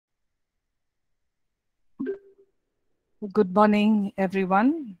Good morning,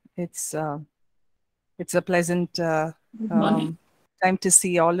 everyone. It's a pleasant Good morning. um, time to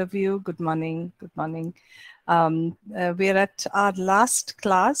see all of you. Good morning. Good morning. We're at our last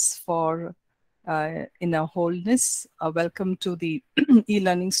class for in our wholeness. Welcome to the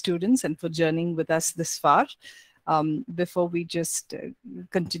e-learning students and for journeying with us this far. Before we just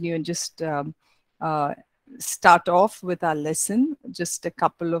continue and just start off with our lesson, just a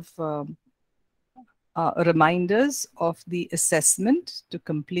couple of reminders of the assessment to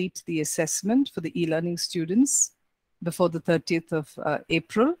complete the assessment for the e-learning students before the 30th of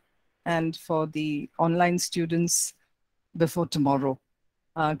April and for the online students before tomorrow.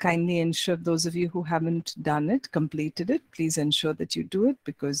 Kindly ensure those of you who haven't done it, completed it, please ensure that you do it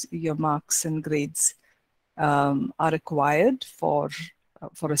because your marks and grades are required for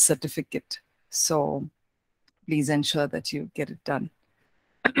a certificate. So please ensure that you get it done.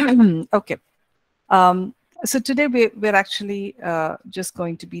 Okay. Um, so today we're actually just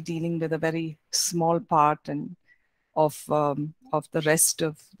going to be dealing with a very small part and of the rest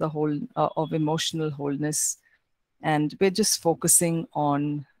of the whole of emotional wholeness, and we're just focusing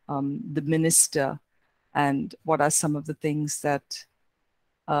on the minister and what are some of the things that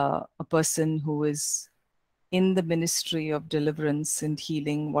a person who is in the ministry of deliverance and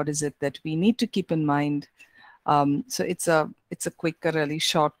healing, what is it that we need to keep in mind? So it's a quick, a really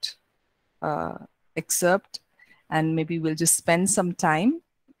short uh, excerpt, and maybe we'll just spend some time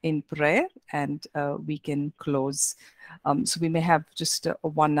in prayer and we can close. So we may have just a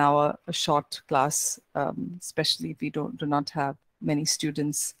 1 hour, a short class, especially if we do not have many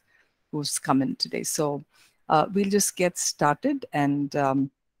students who's come in today. So we'll just get started, and I'm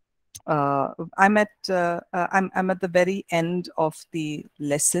at the very end of the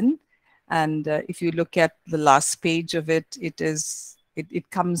lesson, and if you look at the last page of it,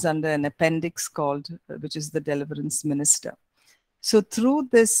 it comes under an appendix called which is the Deliverance Minister. So through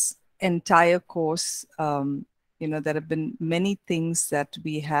this entire course, there have been many things that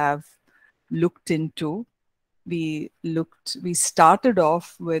we have looked into. We started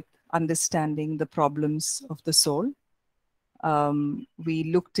off with understanding the problems of the soul. We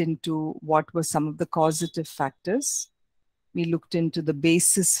looked into what were some of the causative factors. We looked into the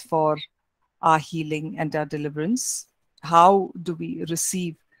basis for our healing and our deliverance. How do we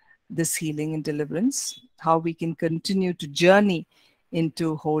receive this healing and deliverance? How we can continue to journey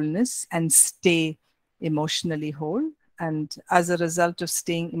into wholeness and stay emotionally whole. And as a result of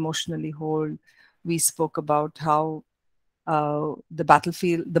staying emotionally whole, we spoke about how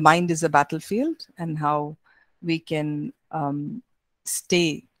the mind is a battlefield, and how we can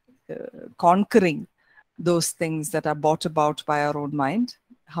stay conquering those things that are brought about by our own mind.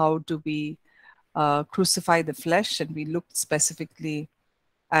 How do we crucify the flesh? And we looked specifically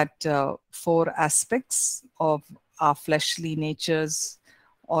at 4 aspects of our fleshly natures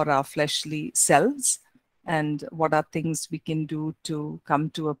or our fleshly selves, and what are things we can do to come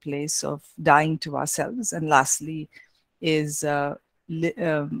to a place of dying to ourselves. And lastly is having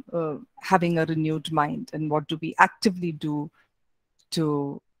a renewed mind, and what do we actively do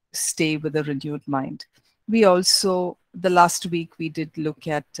to stay with a renewed mind. We also, the last week, we did look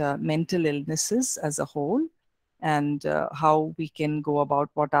at mental illnesses as a whole, and how we can go about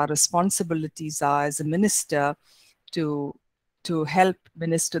what our responsibilities are as a minister to help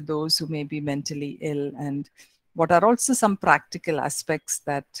minister those who may be mentally ill, and what are also some practical aspects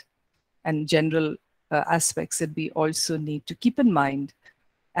that and general aspects that we also need to keep in mind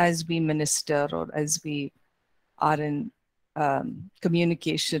as we minister or as we are in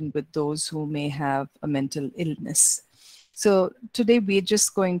communication with those who may have a mental illness. So today we're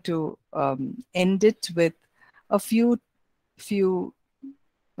just going to end it with a few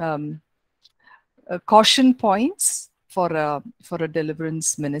um, caution points for a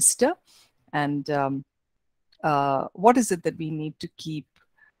deliverance minister, and what is it that we need to keep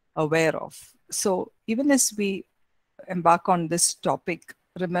aware of. So even as we embark on this topic,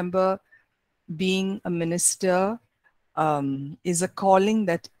 remember, being a minister is a calling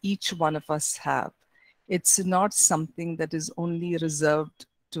that each one of us have. It's not something that is only reserved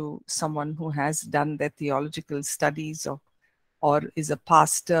to someone who has done their theological studies, or is a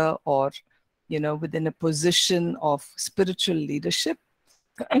pastor, or within a position of spiritual leadership.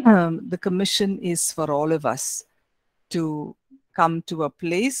 The commission is for all of us to come to a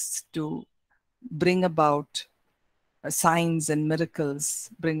place to bring about signs and miracles,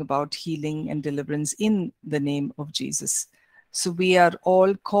 bring about healing and deliverance in the name of Jesus. So we are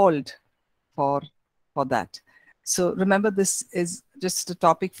all called for that. So remember, this is just a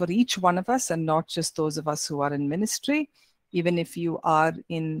topic for each one of us, and not just those of us who are in ministry. Even if you are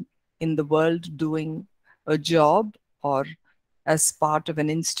in the world doing a job or as part of an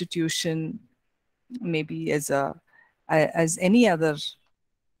institution, maybe as any other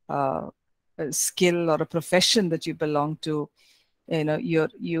a skill or a profession that you belong to.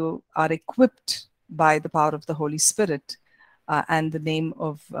 You are equipped by the power of the Holy Spirit, and the name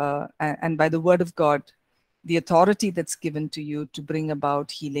of and by the word of God, the authority that's given to you to bring about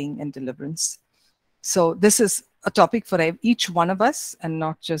healing and deliverance. So this is a topic for each one of us, and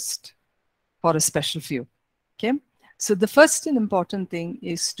not just for a special few. Okay. So the first and important thing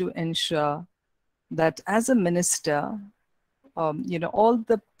is to ensure that as a minister, all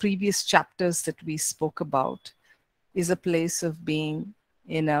the previous chapters that we spoke about is a place of being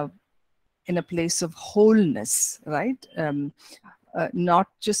in a place of wholeness, right? Not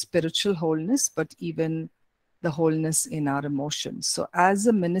just spiritual wholeness, but even the wholeness in our emotions. So as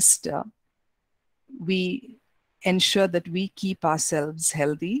a minister, we ensure that we keep ourselves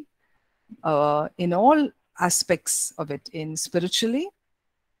healthy in all aspects of it, in spiritually,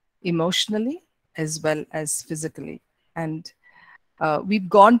 emotionally, as well as physically. And we've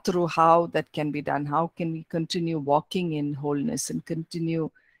gone through how that can be done. How can we continue walking in wholeness and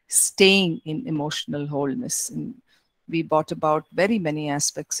continue staying in emotional wholeness? And we brought about very many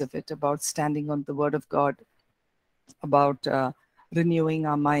aspects of it, about standing on the word of God, about renewing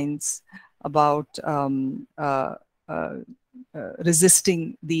our minds, about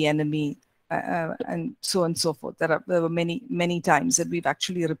resisting the enemy, and so on and so forth. There were many, many times that we've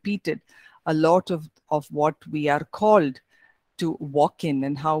actually repeated a lot of what we are called to walk in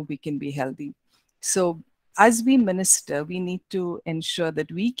and how we can be healthy. So as we minister, we need to ensure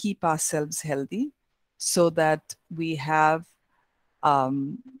that we keep ourselves healthy so that we have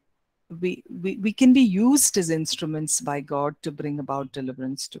we can be used as instruments by God to bring about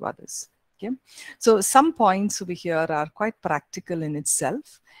deliverance to others. Okay, so some points over here are quite practical in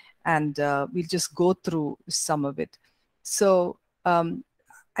itself, and we'll just go through some of it. So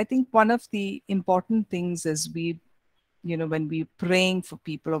I think one of the important things is when we're praying for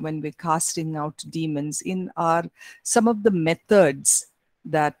people or when we're casting out demons, in our some of the methods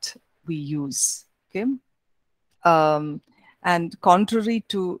that we use. Okay. And contrary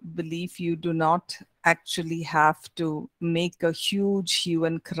to belief, you do not actually have to make a huge hue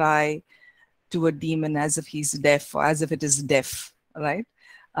and cry to a demon as if he's deaf or as if it is deaf, right?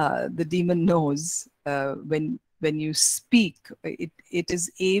 The demon knows when you speak, it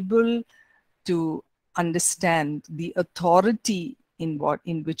is able to understand the authority in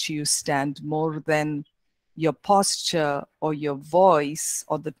which you stand, more than your posture or your voice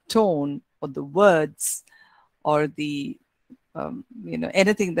or the tone or the words or the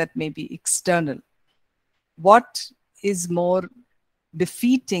anything that may be external. What is more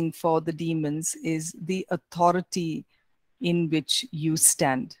defeating for the demons is the authority in which you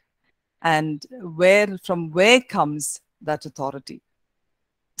stand, and from where comes that authority.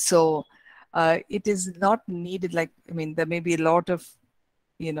 So it is not needed. There may be a lot of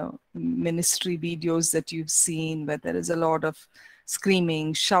ministry videos that you've seen where there is a lot of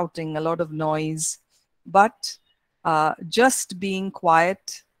screaming, shouting, a lot of noise, but just being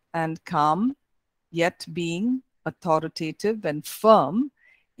quiet and calm, yet being authoritative and firm,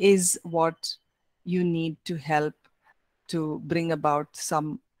 is what you need to help to bring about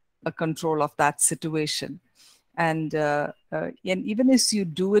a control of that situation. And even as you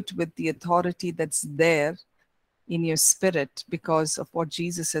do it with the authority that's there in your spirit because of what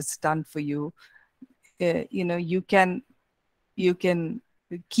Jesus has done for you, you can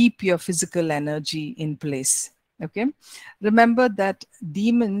keep your physical energy in place. Okay, remember that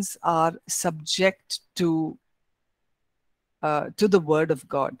demons are subject to the word of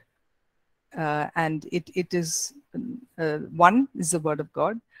God, and it is one is the word of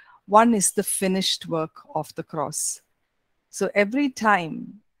God, one is the finished work of the cross. So every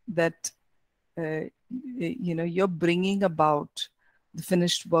time that you're bringing about the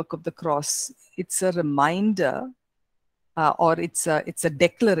finished work of the cross, it's a reminder, or it's a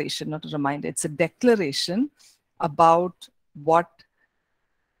declaration, not a reminder. It's a declaration about what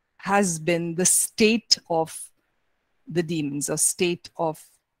has been the state of the demons, or state of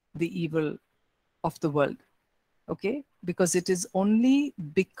the evil of the world. Okay, because it is only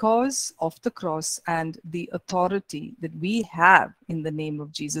because of the cross and the authority that we have in the name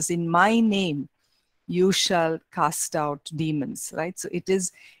of Jesus. In my name you shall cast out demons, right? So it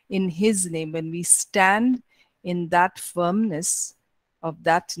is in his name. When we stand in that firmness of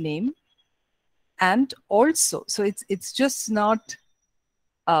that name, and also, so it's just not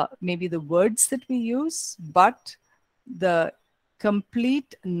maybe the words that we use, but the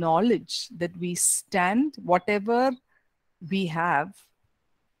complete knowledge that we stand, whatever we have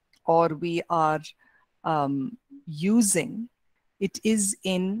or we are using, it is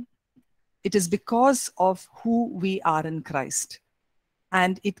because of who we are in Christ.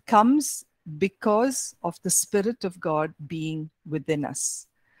 And it comes because of the Spirit of God being within us.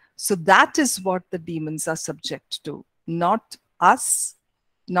 So that is what the demons are subject to, not us,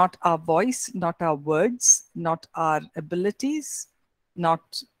 not our voice, not our words, not our abilities,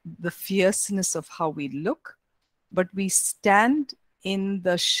 not the fierceness of how we look, but we stand in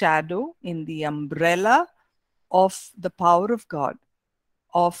the shadow, in the umbrella of the power of God,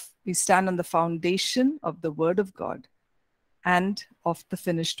 we stand on the foundation of the Word of God and of the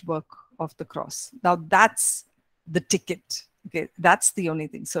finished work of the cross. Now that's the ticket. Okay, that's the only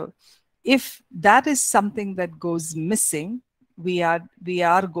thing. So if that is something that goes missing, we are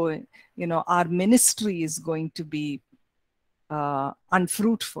going, our ministry is going to be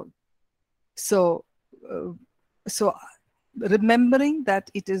unfruitful. So remembering that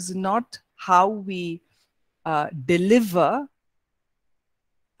it is not how we deliver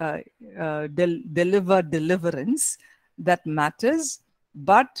deliverance that matters,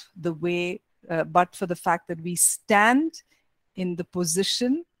 but the way, but for the fact that we stand in the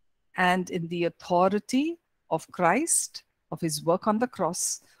position and in the authority of Christ, of his work on the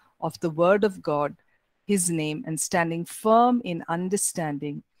cross, of the word of God, his name, and standing firm in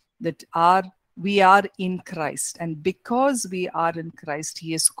understanding that we are in Christ. And because we are in Christ,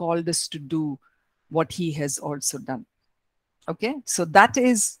 he has called us to do what he has also done. Okay, so that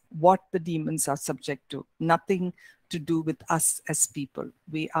is what the demons are subject to. Nothing to do with us as people.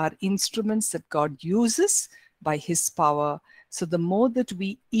 We are instruments that God uses by his power. So the more that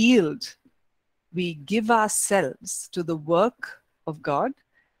we yield, we give ourselves to the work of God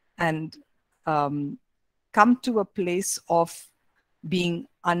and come to a place of being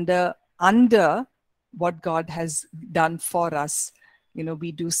under what God has done for us.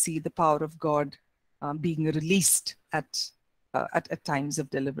 We do see the power of God being released at times of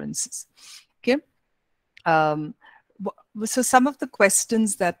deliverances. Okay. So some of the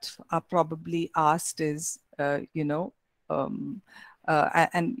questions that are probably asked is, and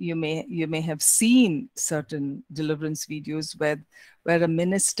you may have seen certain deliverance videos where a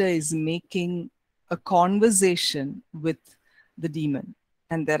minister is making a conversation with the demon,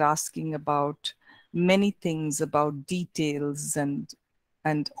 and they're asking about many things, about details and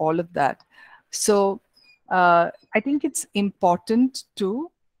all of that. So I think it's important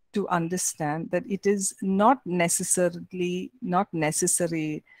to understand that it is not necessary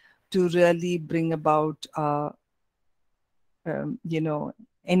to really bring about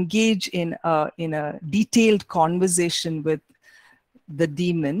engage in a detailed conversation with the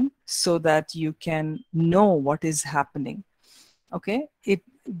demon so that you can know what is happening. Okay,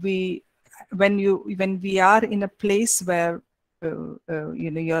 when we are in a place where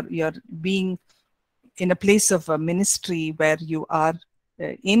you're being in a place of a ministry where you are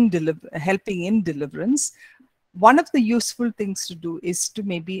helping in deliverance, one of the useful things to do is to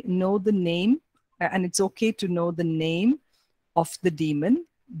maybe know the name, and it's okay to know the name of the demon.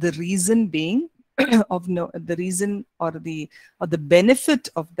 The reason being, the reason or the benefit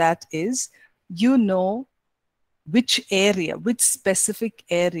of that is, which specific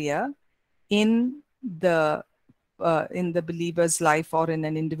area in the believer's life or in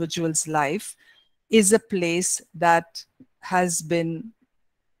an individual's life is a place that has been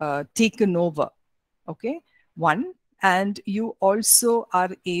taken over. Okay, one. And you also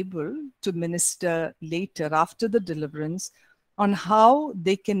are able to minister later after the deliverance on how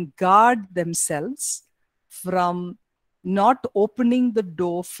they can guard themselves from not opening the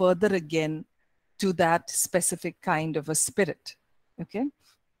door further again to that specific kind of a spirit. Okay.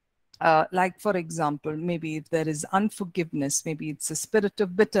 Like, for example, maybe if there is unforgiveness, maybe it's a spirit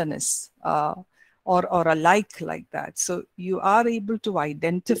of bitterness or a like that. So you are able to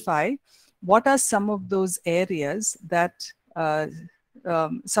identify what are some of those areas that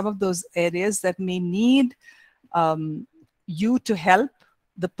may need you to help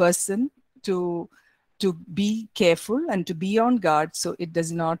the person to be careful and to be on guard, so it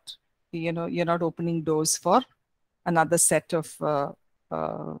does not, you're not opening doors for another set of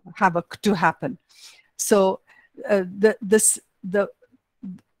havoc to happen. So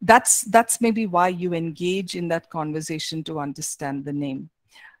that's maybe why you engage in that conversation, to understand the name.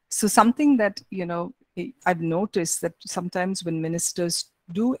 So something that I've noticed that sometimes when ministers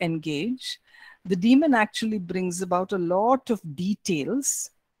do engage, the demon actually brings about a lot of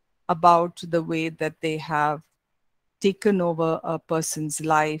details about the way that they have taken over a person's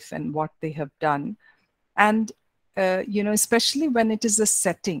life and what they have done. And especially when it is a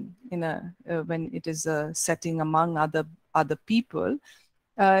setting when it is a setting among other people,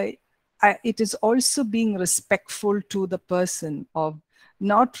 it is also being respectful to the person of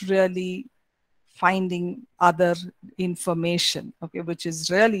not really finding other information, okay, which is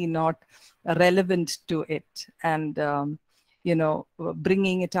really not relevant to it, and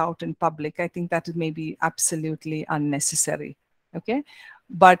bringing it out in public. I think that may be absolutely unnecessary. Okay,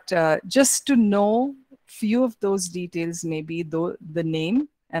 but just to know few of those details, maybe the name,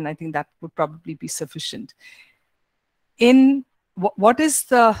 and I think that would probably be sufficient. In what is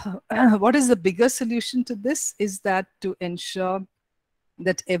the what is the bigger solution to this is that to ensure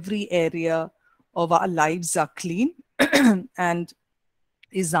that every area of our lives are clean and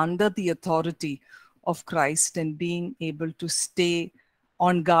is under the authority of Christ, and being able to stay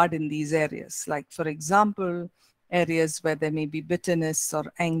on guard in these areas. Like, for example, areas where there may be bitterness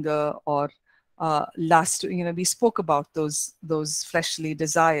or anger or lust. We spoke about those fleshly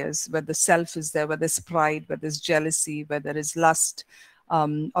desires, where the self is there, where there's pride, where there's jealousy, where there is lust,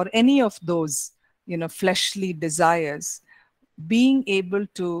 or any of those, fleshly desires. Being able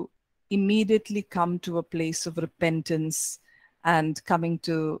to immediately come to a place of repentance and coming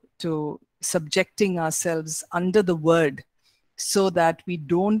to subjecting ourselves under the word, so that we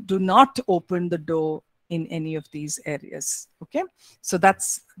do not open the door in any of these areas. Okay, so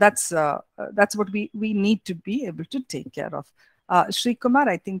that's what we need to be able to take care of. Sri Kumar,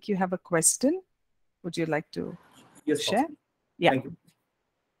 I think you have a question. Would you like to share? Pastor. Yeah. Thank you.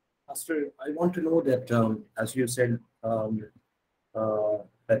 Pastor, I want to know that, as you said,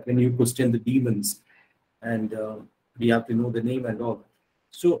 that when you question the demons, and we have to know the name and all.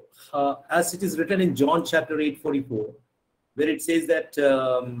 So, as it is written in John chapter 8:44, where it says that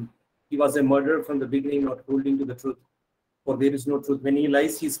he was a murderer from the beginning, not holding to the truth, for there is no truth. When he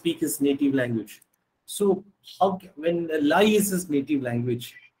lies, he speaks his native language. So, when a lie is his native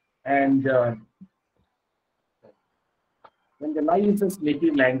language, and when the lie is his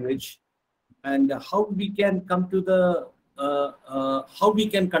native language, and how we can come to the how we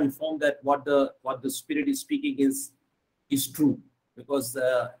can confirm that what the Spirit is speaking is true, because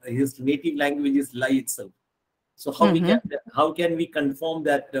his native language is lie itself. So how can we confirm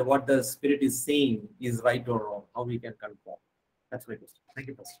that what the Spirit is saying is right or wrong? How we can confirm? That's my question. Thank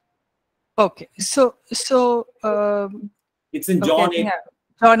you, Pastor. Okay, so it's in John 8. Yeah.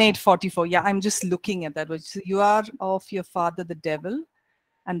 John 8:44. Yeah, I'm just looking at that. Which you are of your father the devil,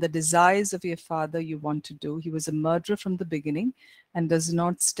 and the desires of your father you want to do. He was a murderer from the beginning and does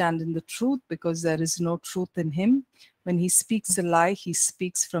not stand in the truth, because there is no truth in him. When he speaks a lie, he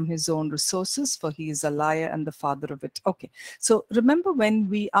speaks from his own resources, for he is a liar and the father of it. Okay, so remember, when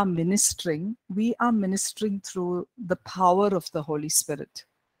we are ministering through the power of the Holy Spirit.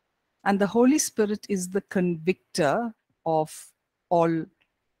 And the Holy Spirit is the convictor of all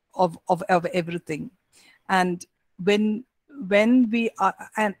of everything. And when we are,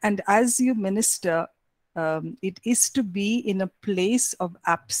 and as you minister, it is to be in a place of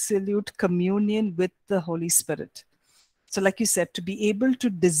absolute communion with the Holy Spirit. So like you said, to be able to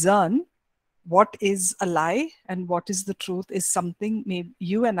discern what is a lie and what is the truth is something maybe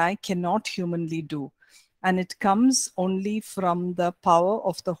you and I cannot humanly do. And it comes only from the power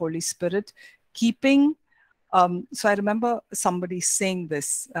of the Holy Spirit, keeping so I remember somebody saying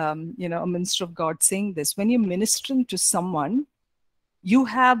this, a minister of God saying this: when you're ministering to someone, you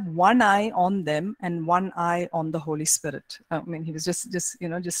have one eye on them and one eye on the Holy Spirit. I mean, he was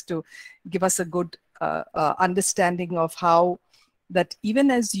just to give us a good understanding of how that even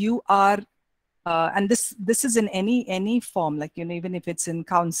as you are, and this is in any form, like, even if it's in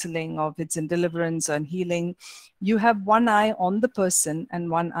counseling or if it's in deliverance and healing, you have one eye on the person and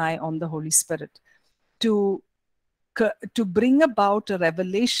one eye on the Holy Spirit, to bring about a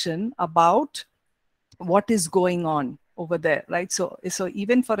revelation about what is going on over there, right? So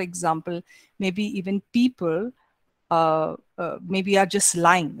even, for example, maybe even people maybe are just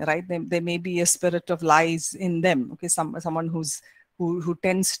lying, right? There may be a spirit of lies in them. Okay, someone who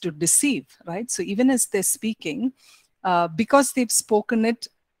tends to deceive, right? So even as they're speaking, because they've spoken it,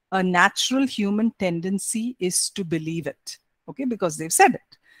 a natural human tendency is to believe it. Okay, because they've said it.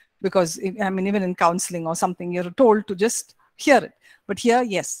 Because, I mean, even in counseling or something, you're told to just hear it. But here,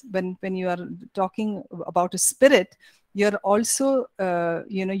 yes, when you are talking about a spirit, you're also,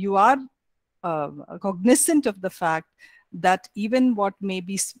 you are cognizant of the fact that even what may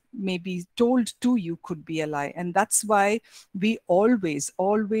be told to you could be a lie. And that's why we always,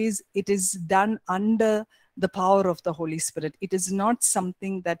 it is done under the power of the Holy Spirit. It is not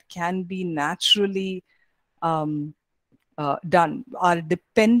something that can be naturally done. Our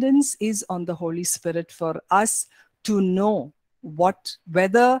dependence is on the Holy Spirit for us to know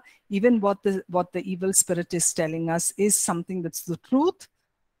whether even what the evil spirit is telling us is something that's the truth,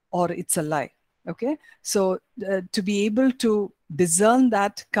 or it's a lie. Okay, so to be able to discern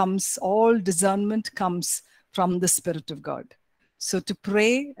that all discernment comes from the Spirit of God. So to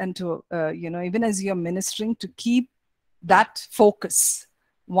pray and to, even as you're ministering, to keep that focus,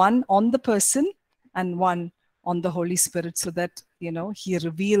 one on the person and one on the Holy Spirit, so that, he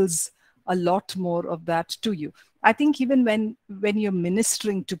reveals a lot more of that to you. I think even when you're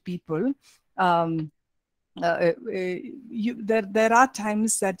ministering to people, there are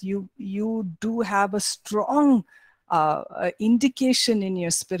times that you do have a strong indication in your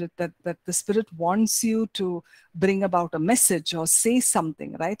spirit that the Spirit wants you to bring about a message or say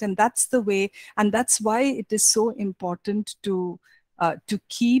something, right? And that's the way, and that's why it is so important to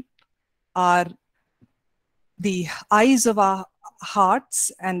keep the eyes of our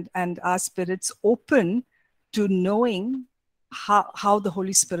hearts and our spirits open to knowing how the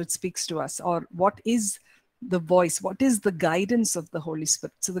Holy Spirit speaks to us, or what is the voice, what is the guidance of the Holy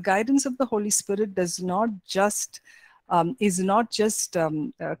Spirit. So the guidance of the Holy Spirit is not just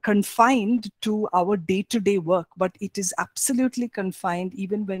confined to our day-to-day work, but it is absolutely confined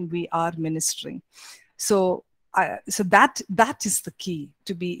even when we are ministering. So that is the key,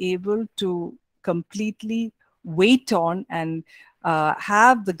 to be able to completely wait on and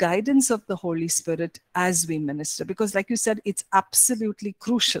have the guidance of the Holy Spirit as we minister, because like you said, it's absolutely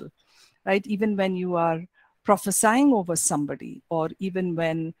crucial, right? Even when you are prophesying over somebody, or even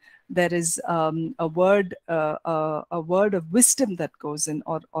when there is a word of wisdom that goes in,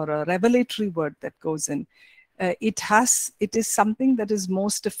 or a revelatory word that goes in, it is something that is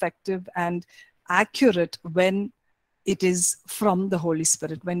most effective and accurate when it is from the Holy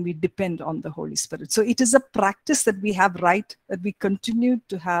Spirit, when we depend on the Holy Spirit. So it is a practice that we have, that we continue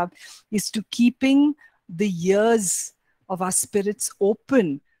to have, is to keeping the ears of our spirits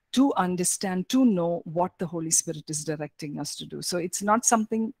open to understand, to know what the Holy Spirit is directing us to do. So it's not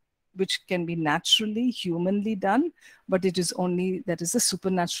something which can be naturally, humanly done, but it is only, that is a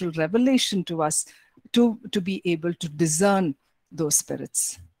supernatural revelation to us to be able to discern those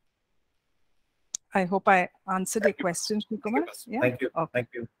spirits. I hope I answered your question, Kumar. Yeah? Thank you. Okay. Thank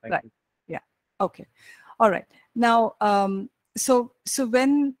you. Right. Yeah. Okay. All right. Now, so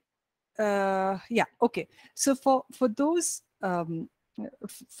when, okay. So for those,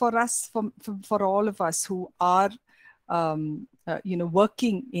 for us, for all of us who are,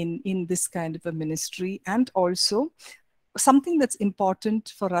 working in this kind of a ministry, and also something that's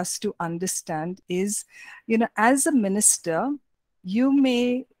important for us to understand is, as a minister, you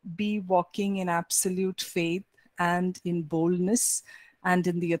may be walking in absolute faith and in boldness and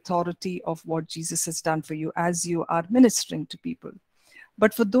in the authority of what Jesus has done for you as you are ministering to people.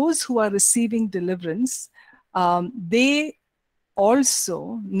 But for those who are receiving deliverance, they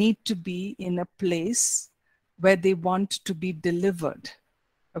also need to be in a place where they want to be delivered.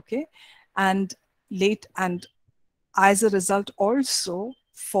 Okay. And as a result, also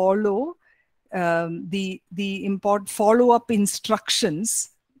follow the important follow-up instructions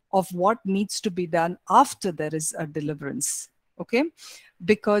of what needs to be done after there is a deliverance. Okay,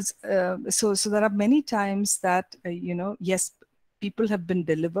 because so there are many times that yes, people have been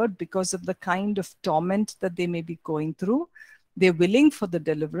delivered because of the kind of torment that they may be going through. They're willing for the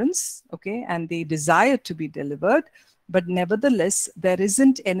deliverance, okay, and they desire to be delivered, but nevertheless, there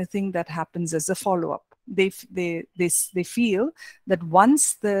isn't anything that happens as a follow-up. They feel that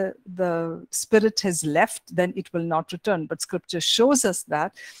once the spirit has left, then it will not return. But Scripture shows us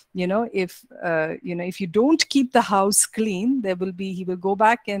that, if you don't keep the house clean, he will go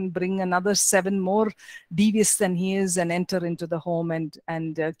back and bring another 7 more devious than he is and enter into the home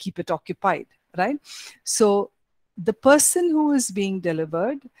and keep it occupied, right? So the person who is being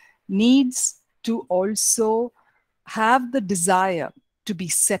delivered needs to also have the desire to be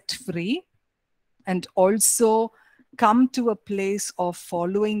set free, and also come to a place of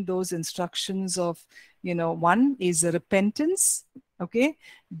following those instructions of, one is a repentance, okay,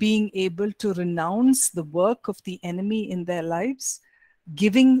 being able to renounce the work of the enemy in their lives,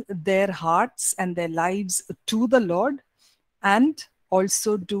 giving their hearts and their lives to the Lord, and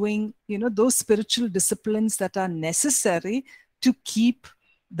also doing, those spiritual disciplines that are necessary to keep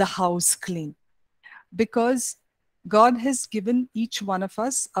the house clean. Because God has given each one of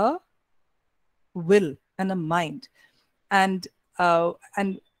us a will and a mind, and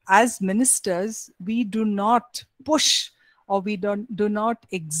as ministers, we do not push, or we do not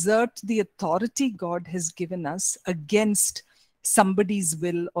exert the authority God has given us against somebody's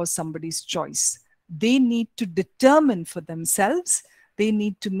will or somebody's choice. They need to determine for themselves, they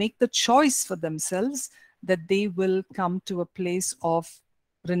need to make the choice for themselves that they will come to a place of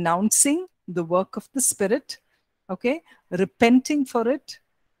renouncing the work of the Spirit, okay, repenting for it,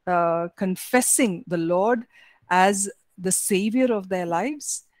 confessing the Lord as the savior of their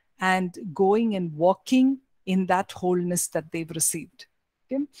lives and going and walking in that wholeness that they've received.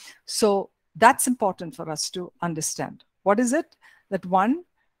 Okay? So that's important for us to understand. What is it? That one,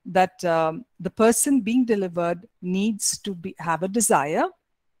 that the person being delivered needs to have a desire.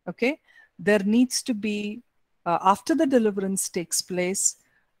 Okay? There needs to be, after the deliverance takes place,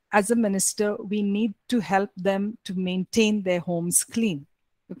 as a minister, we need to help them to maintain their homes clean.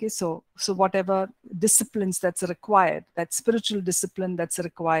 Okay, so whatever disciplines that's required, that spiritual discipline that's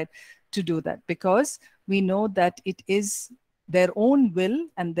required to do that, because we know that it is their own will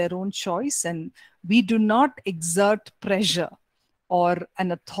and their own choice, and we do not exert pressure or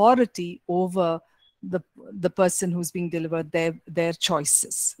an authority over the person who's being delivered, their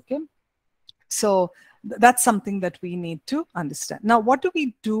choices. Okay, so that's something that we need to understand. Now, what do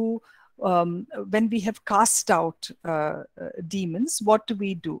we do when we have cast out demons? What do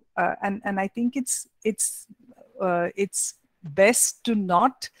we do? And I think it's best to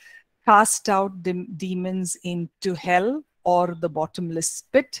not cast out demons into hell or the bottomless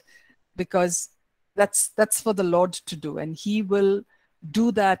pit, because that's for the Lord to do, and He will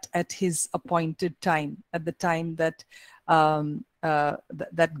do that at His appointed time, at the time that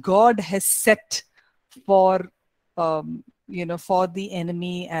that God has set for for the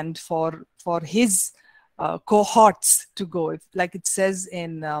enemy and for His cohorts to go. Like it says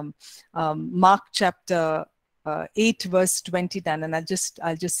in Mark chapter 8 verse 29, and I'll just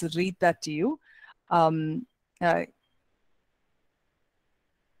read that to you.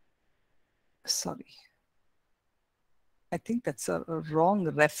 Sorry, I think that's a wrong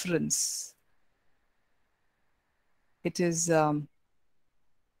reference. It is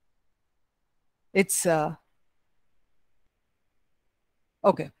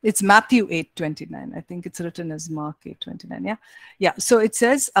okay, it's Matthew 8:29. I think it's written as Mark 8:29. Yeah. So it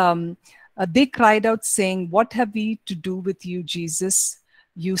says, they cried out saying, "What have we to do with you, Jesus,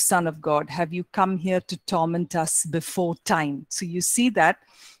 you Son of God? Have you come here to torment us before time?" So you see that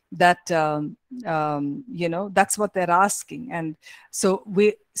that's what they're asking. And so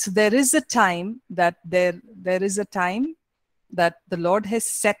there is a time that there is a time that the Lord has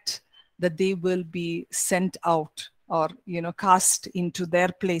set, that they will be sent out, or cast into their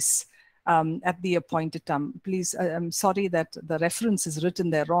place at the appointed time. Please, I'm sorry that the reference is written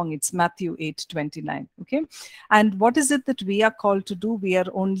there wrong. It's Matthew 8:29. Okay, and what is it that we are called to do? We are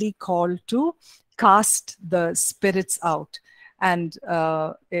only called to cast the spirits out, and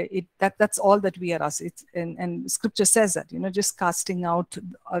that's all that we are asked. And Scripture says that, just casting out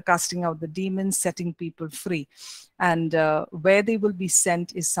the demons, setting people free, and where they will be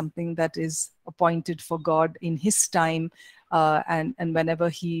sent is something that is appointed for God in His time, and whenever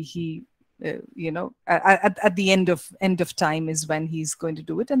He at the end of time is when He's going to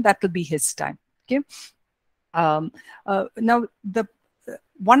do it, and that will be His time. Okay. Now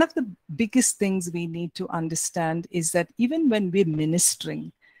one of the biggest things we need to understand is that even when we're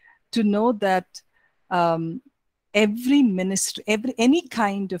ministering, to know that any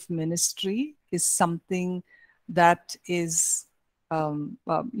kind of ministry is something that is,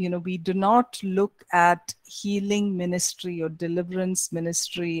 we do not look at healing ministry or deliverance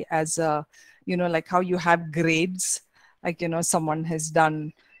ministry as a, like how you have grades, like, someone has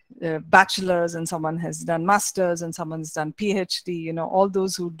done bachelor's and someone has done master's and someone's done PhD. All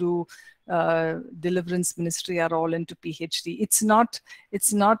those who do deliverance ministry are all into PhD. It's not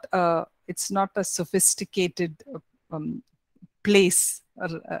a sophisticated place,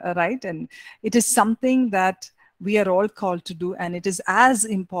 right? And it is something that we are all called to do, and it is as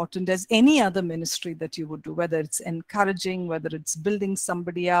important as any other ministry that you would do, whether it's encouraging, whether it's building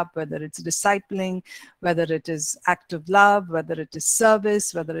somebody up, whether it's discipling, whether it is act of love, whether it is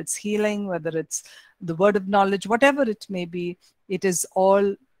service, whether it's healing, whether it's the word of knowledge, whatever it may be. It is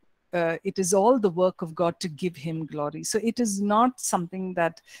all the work of God to give Him glory. So it is not something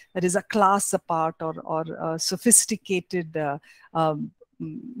that is a class apart or a sophisticated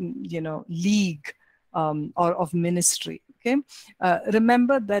league or of ministry. Okay,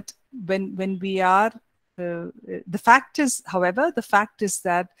 remember that when we are the fact is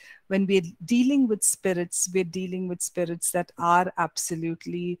that when we're dealing with spirits, we're dealing with spirits that are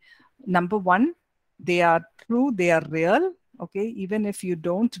absolutely, number one, they are true, they are real. Okay, even if you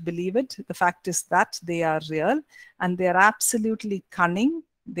don't believe it, the fact is that they are real, and they are absolutely cunning.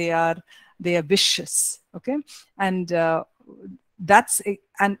 They are vicious. Okay, and that's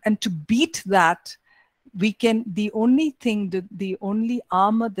and to beat that, we can, the only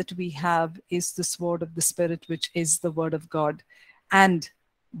armor that we have is the sword of the Spirit, which is the word of God, and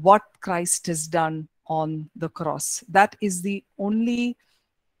what Christ has done on the cross. That is the only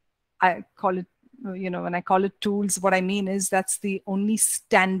I call it, when I call it tools, what I mean is that's the only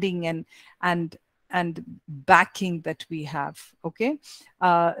standing and backing that we have. Okay.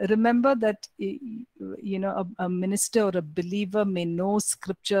 Remember that, a minister or a believer may know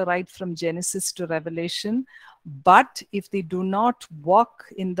scripture right from Genesis to Revelation, but if they do not walk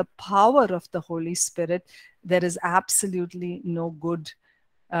in the power of the Holy Spirit, there is absolutely no good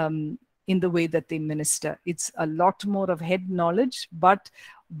in the way that they minister. It's a lot more of head knowledge, but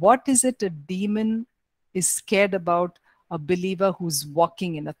what is it a demon is scared about? A believer who's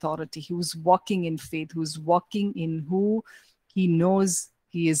walking in authority, who's walking in faith, who's walking in who he knows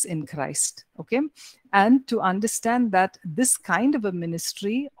he is in Christ. Okay. And to understand that this kind of a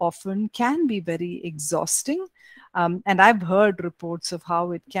ministry often can be very exhausting. And I've heard reports of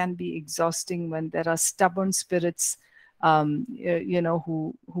how it can be exhausting when there are stubborn spirits,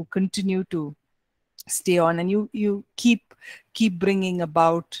 who continue to stay on, and you keep bringing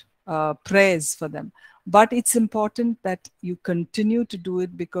about prayers for them. But it's important that you continue to do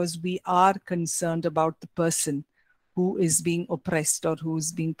it, because we are concerned about the person who is being oppressed or who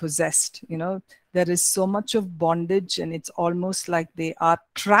is being possessed. There is so much of bondage, and it's almost like they are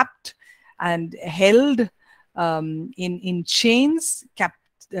trapped and held in chains,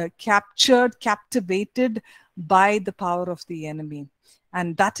 captured, captivated by the power of the enemy.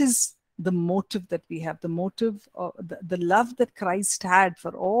 And that is the motive that we have, the motive, the love that Christ had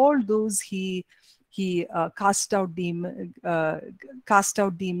for all those he cast out demons.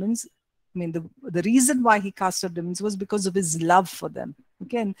 I mean, the reason why he cast out demons was because of his love for them.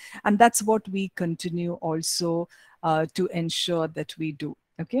 Okay, and that's what we continue also to ensure that we do.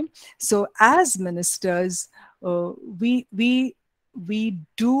 Okay, so as ministers, we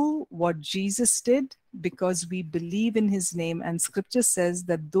do what Jesus did because we believe in his name, and scripture says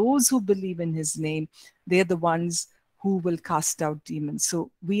that those who believe in his name, they're the ones who will cast out demons. So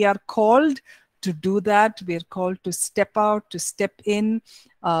we are called to do that. We are called to step out, to step in,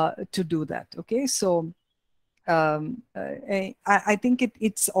 to do that. Okay, so I think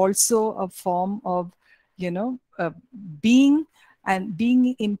it's also a form of, being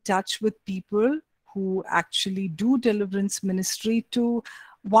in touch with people who actually do deliverance ministry, to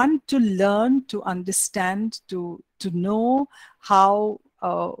learn, to understand, to know how,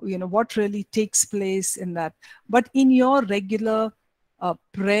 what really takes place in that. But in your regular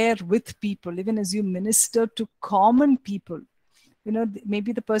prayer with people, even as you minister to common people,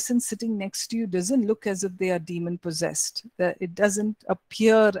 maybe the person sitting next to you doesn't look as if they are demon possessed. It doesn't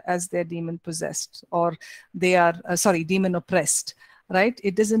appear as they're demon possessed, or they are, demon oppressed, right?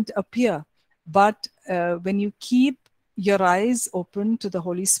 It doesn't appear. But when you keep your eyes open to the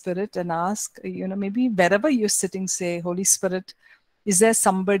Holy Spirit and ask, maybe wherever you're sitting, say, Holy Spirit, is there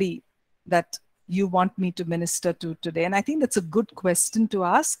somebody that you want me to minister to today? And I think that's a good question to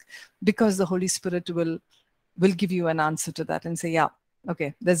ask, because the Holy Spirit will give you an answer to that and say, yeah,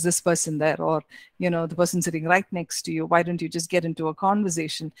 okay, there's this person there, or, the person sitting right next to you. Why don't you just get into a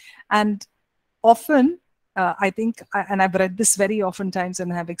conversation? And often, I think, and I've read this very often times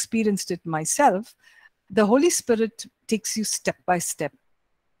and have experienced it myself, the Holy Spirit takes you step by step,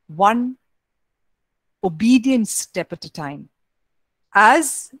 one obedient step at a time.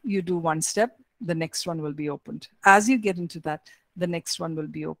 As you do one step, the next one will be opened. As you get into that, the next one will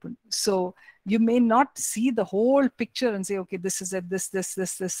be opened. So you may not see the whole picture and say, okay, this is it,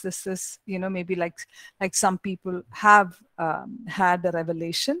 this, maybe like some people have had a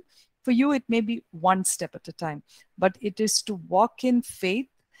revelation. For you, it may be one step at a time, but it is to walk in faith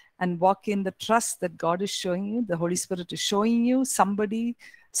and walk in the trust that God is showing you, the Holy Spirit is showing you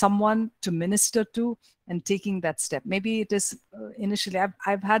someone to minister to, and taking that step. Maybe it is initially,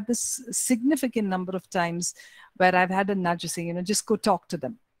 I've had this significant number of times where I've had a nudge saying, just go talk to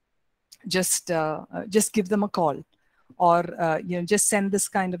them. Just give them a call, or, just send this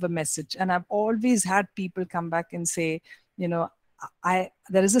kind of a message. And I've always had people come back and say, there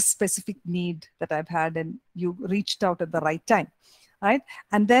is a specific need that I've had, and you reached out at the right time. Right.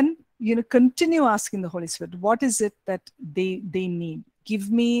 And then, continue asking the Holy Spirit, what is it that they need?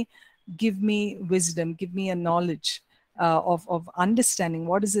 Give me wisdom, give me a knowledge of understanding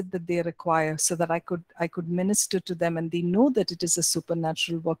what is it that they require, so that I could minister to them, and they know that it is a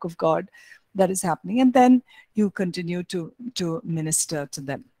supernatural work of God that is happening. And then you continue to minister to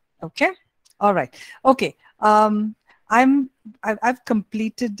them. Okay. All right. Okay. I've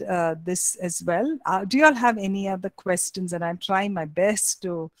completed this as well. Do you all have any other questions? And I'm trying my best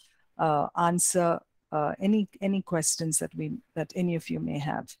to answer any questions that any of you may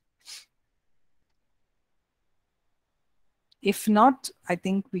have. If not, I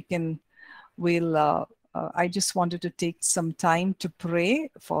think we'll I just wanted to take some time to pray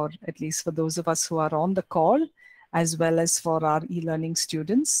for, at least for those of us who are on the call, as well as for our e-learning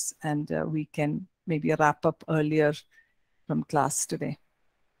students, and we can maybe wrap up earlier from class today.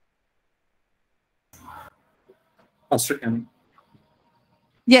 Pastor Cam.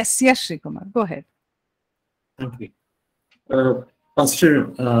 Yes, Sri Kumar, go ahead. Thank you.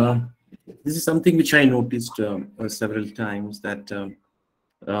 Pastor, this is something which I noticed several times, that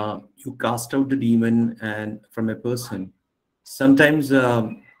you cast out the demon and from a person. Sometimes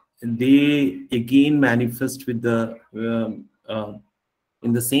they again manifest with the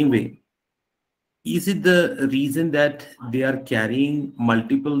in the same way. Is it the reason that they are carrying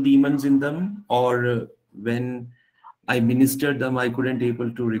multiple demons in them, or when I ministered them, I couldn't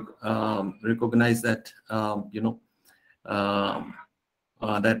able to recognize that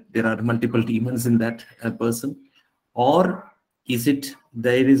that there are multiple demons in that person? Or is it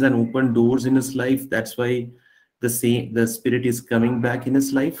there is an open doors in his life, that's why the spirit is coming back in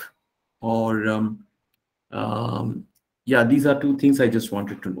his life? Or yeah, these are two things I just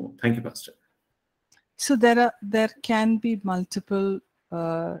wanted to know. Thank you, Pastor. So there can be multiple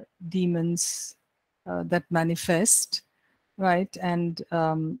demons that manifest, right? And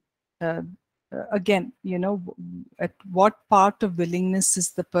again, at what part of willingness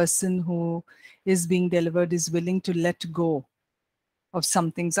is the person who is being delivered is willing to let go of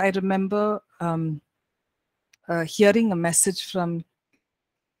some things. I remember hearing a message from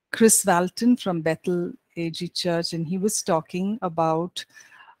Chris Walton from Bethel AG Church, and he was talking about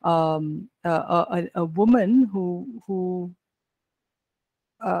a woman who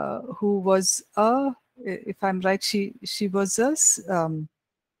was if I'm right, she was a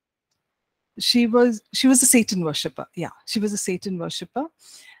she was a Satan worshiper. Yeah, she was a Satan worshiper,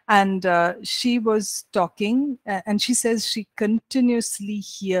 and she was talking, and she says she continuously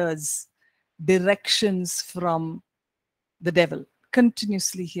hears directions from the devil.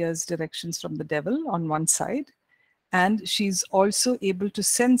 Continuously hears directions from the devil on one side, and she's also able to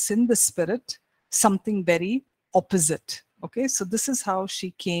sense in the spirit something very opposite. Okay, so this is how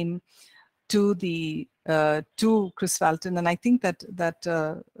she came to the to Chris Walton, and I think that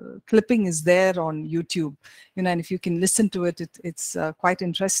clipping is there on YouTube, and if you can listen to it, it's quite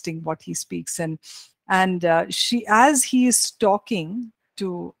interesting what he speaks. And she, as he is talking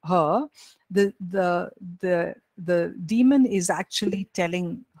to her, the demon is actually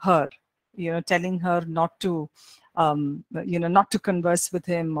telling her, telling her not to not to converse with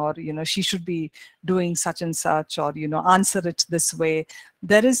him, or she should be doing such and such, or answer it this way.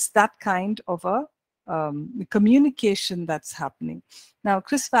 There is that kind of a communication that's happening. Now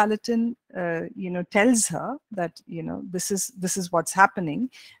Chris Walton tells her that this is what's happening,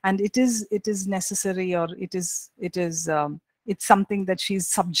 and it is necessary, or it's something that she's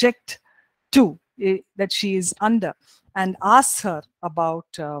subject to, that she is under, and asks her about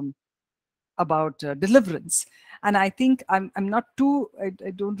deliverance. And I think I'm not too, I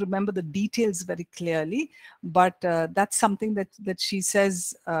don't remember the details very clearly, but that's something that she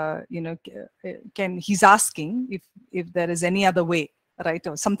says, he's asking if there is any other way, right,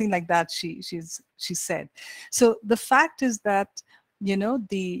 or something like that. She said. So the fact is that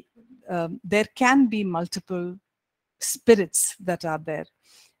there can be multiple spirits that are there,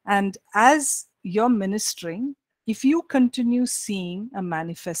 and as you're ministering, if you continue seeing a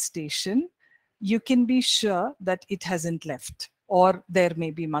manifestation, you can be sure that it hasn't left, or there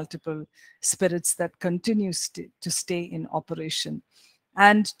may be multiple spirits that continues to stay in operation,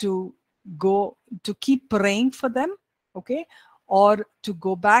 and to keep praying for them, okay, or to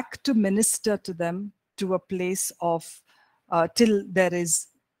go back to minister to them to a place of till there is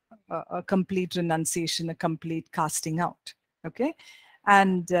a complete renunciation, a complete casting out, okay.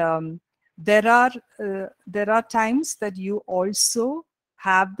 And there are times that you also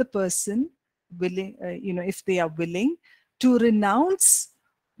have the person willing, if they are willing to renounce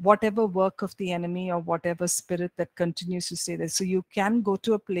whatever work of the enemy or whatever spirit that continues to stay there. So you can go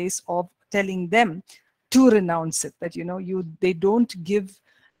to a place of telling them to renounce it, that they don't give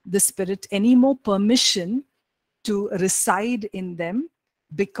the spirit any more permission to reside in them,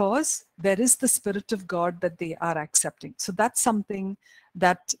 because there is the Spirit of God that they are accepting. So that's something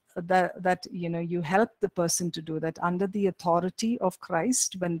that you help the person to do, that under the authority of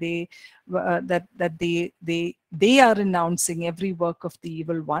Christ, when they they are renouncing every work of the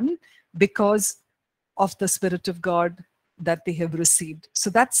evil one because of the Spirit of God that they have received. So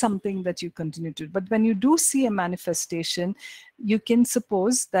that's something that you continue to do. But when you do see a manifestation, you can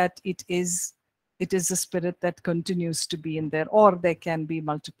suppose that it is a spirit that continues to be in there, or there can be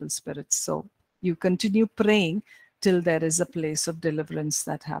multiple spirits. So you continue praying till there is a place of deliverance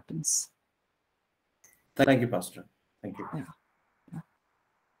that happens. Thank you, Pastor. Thank you. Yeah.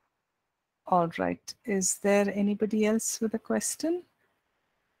 All right. Is there anybody else with a question?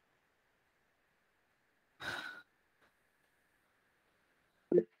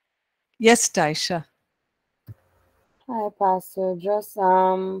 Yes, Taisha. Hi, Pastor. Just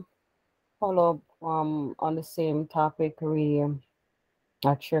follow up on the same topic Kumar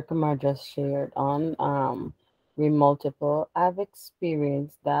just shared on multiple. I've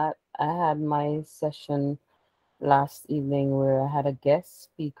experienced that. I had my session last evening where I had a guest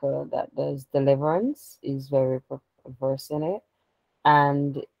speaker that does deliverance. He's very versed in it,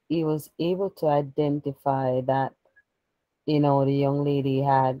 and he was able to identify that the young lady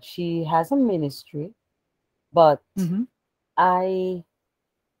she has a ministry, but Mm-hmm. I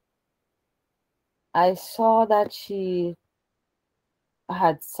I saw that she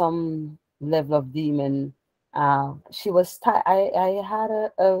had some level of demon. She was I had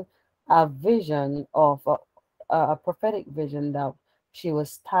a vision of a prophetic vision that she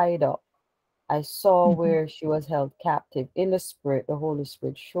was tied up. I saw Mm-hmm. where she was held captive in the spirit. The Holy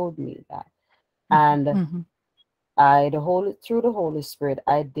Spirit showed me that, and Mm-hmm. through the Holy Spirit,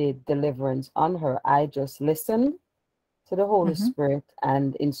 I did deliverance on her. I just listened to the Holy Mm-hmm. Spirit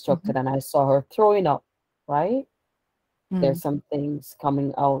and Mm-hmm. instructed, and I saw her throwing up. Right, Mm-hmm. there's some things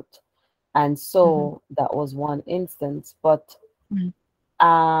coming out, and Mm-hmm. so that was one instance. But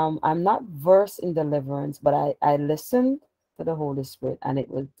I'm not versed in deliverance, but I listened to the Holy Spirit and it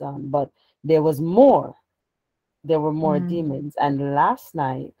was done. But there was more. There were more Mm-hmm. demons. And last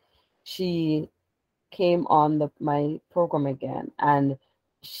night she came on my program again and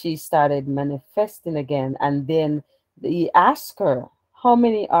she started manifesting again. And then he asked her, "How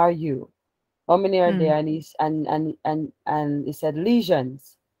many are you? How many are there?" And he said,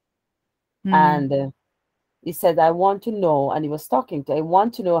 "Legions." Mm-hmm. And he said, "I want to know," and he was talking to, "I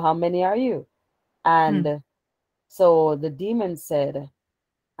want to know how many are you?" And so the demon said,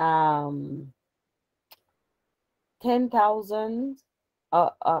 um, 10,000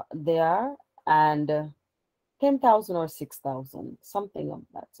 there, and 10,000 or 6,000, something of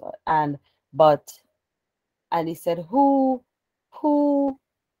that sort. But, and he said, who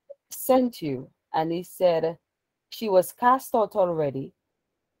sent you? And he said, she was cast out already.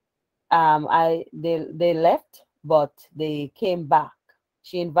 They left, but they came back.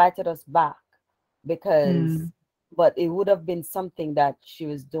 She invited us back Mm-hmm. because, but it would have been something that she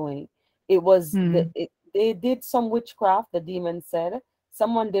was doing. It was they did some witchcraft. The demon said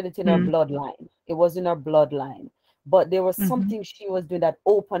someone did it in her Mm-hmm. bloodline. It was in her bloodline, but there was Mm-hmm. something she was doing that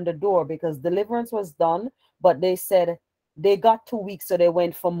opened the door because deliverance was done. But they said they got 2 weeks, so they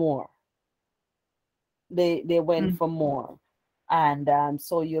went for more. They went for more. And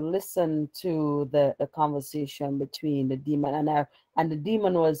so you listen to the conversation between the demon and the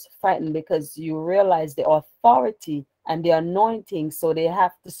demon was frightened because you realize the authority and the anointing, so they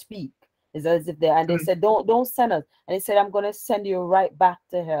have to speak. It's as if they said, don't send us. And he said, "I'm going to send you right back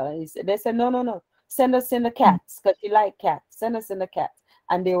to her." And they said, "No, no, no, send us in the cats because you like cats. Send us in the cats."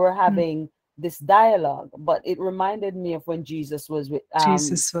 And they were having this dialogue, but it reminded me of when Jesus was with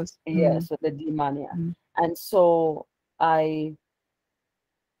Jesus was. yes, with the demon. Yeah. And so I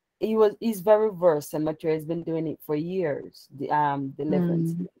he's very versed and mature. He's been doing it for years, the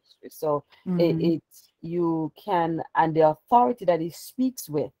deliverance Mm-hmm. ministry. So it you can, and the authority that he speaks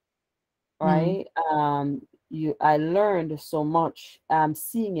with, right? I learned so much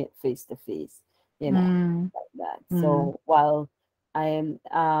seeing it face to face, like that. So while I am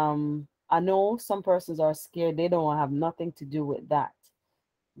I know some persons are scared, they don't have nothing to do with that.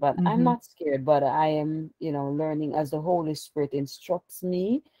 But I'm Mm-hmm. not scared, but I am, learning as the Holy Spirit instructs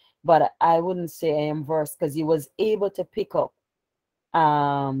me. But I wouldn't say I am versed because he was able to pick up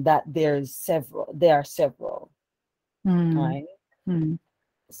that there are several, right? Mm-hmm.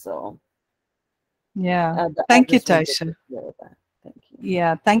 So Yeah. I Thank you, just wanted to Taisha. share that. Thank you.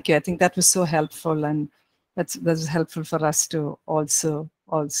 Yeah, thank you. I think that was so helpful, and that's helpful for us to also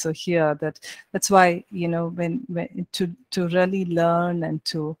hear that. That's why, when to really learn and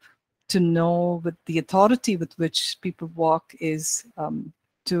to know with the authority with which people walk is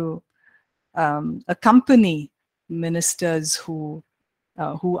to accompany ministers who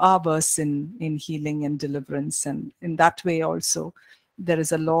are versed in healing and deliverance, and in that way also there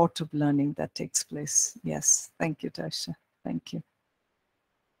is a lot of learning that takes place. Yes, thank you, Tasha. Thank you.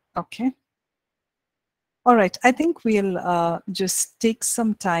 Okay. All right. I think we'll just take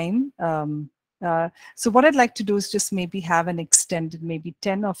some time. So what I'd like to do is just maybe have an extended, maybe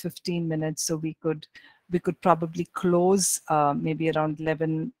 10 or 15 minutes, so we could probably close maybe around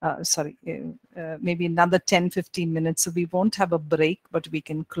 11. Maybe another 10, 15 minutes. So we won't have a break, but we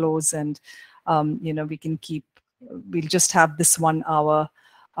can close and we can we'll just have this 1 hour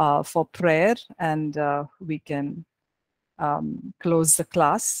for prayer, and we can close the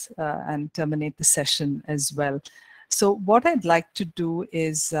class and terminate the session as well. So what I'd like to do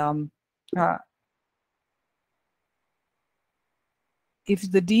is,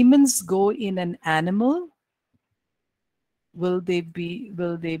 if the demons go in an animal, will they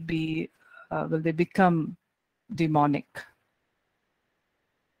become demonic?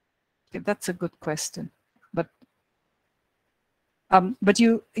 Okay, that's a good question. But I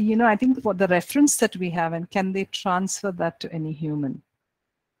think for the reference that we have, and can they transfer that to any human?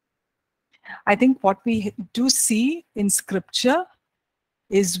 I think what we do see in scripture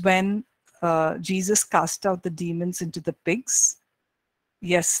is when Jesus cast out the demons into the pigs.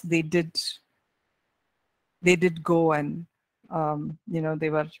 Yes, they did go, and they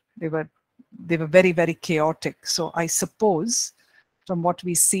were very, very chaotic. So I suppose from what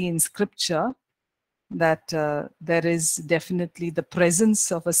we see in scripture that there is definitely the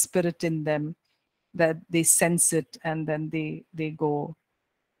presence of a spirit in them, that they sense it, and then they go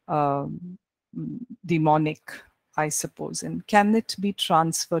demonic, I suppose. And can it be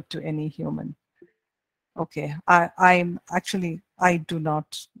transferred to any human? Okay, I'm not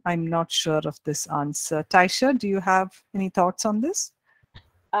sure of this answer. Taisha, do you have any thoughts on this?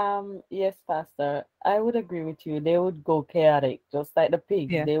 Yes, Pastor, I would agree with you. They would go chaotic, just like the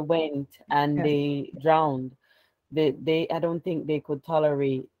pigs. Yeah. They went and they drowned. I don't think they could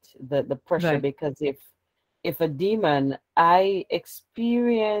tolerate the pressure, Right. because if a demon, I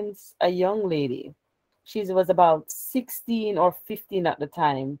experienced a young lady, she was about 16 or 15 at the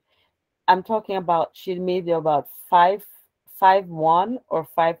time. I'm talking about, she may be about 5'1" or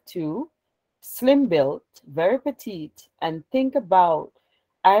 5'2", slim built, very petite. And think about,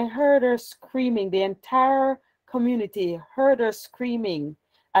 I heard her screaming, the entire community heard her screaming,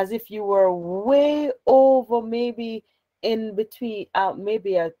 as if you were way over, maybe in between,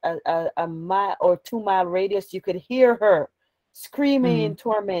 maybe a mile or 2 mile radius. You could hear her screaming in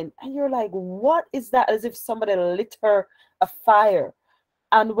torment. And you're like, what is that? As if somebody lit her a fire.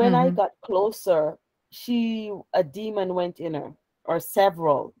 And when I got closer, a demon went in her, or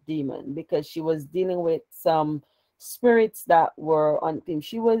several demons, because she was dealing with some spirits that were on things.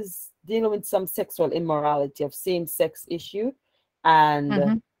 She was dealing with some sexual immorality of same-sex issue,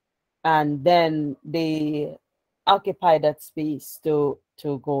 and then they occupied that space to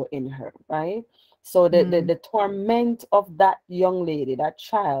go in her, right? So the torment of that young lady, that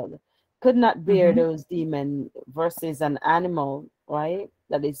child, could not bear those demons versus an animal, right?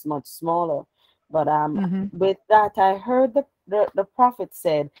 That is much smaller. But with that, I heard the prophet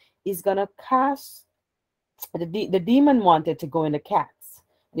said he's gonna cast the demon wanted to go in the cats.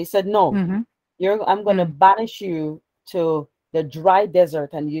 And he said, no, I'm gonna banish you to the dry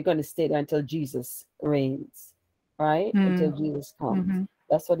desert, and you're gonna stay there until Jesus reigns, right? Until Jesus comes.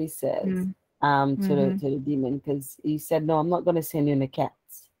 That's what he says to the demon, because he said, no, I'm not gonna send you in the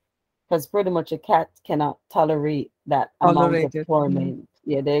cats, because pretty much a cat cannot tolerate that amount of torment.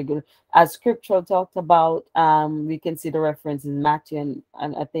 Yeah, they're good. As scripture talked about, we can see the reference in Matthew,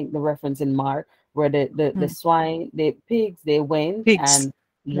 and I think the reference in Mark, where the swine, the pigs, they went and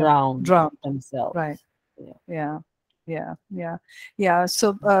drowned themselves. Right. Yeah.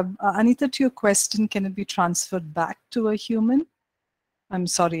 So, Anita, to your question, can it be transferred back to a human? I'm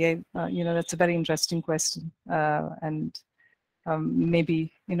sorry, that's a very interesting question, and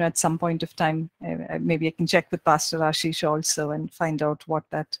maybe at some point of time, maybe I can check with Pastor Ashish also and find out what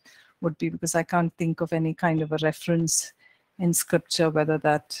that would be, because I can't think of any kind of a reference in scripture whether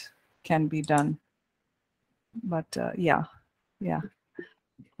that can be done. But yeah.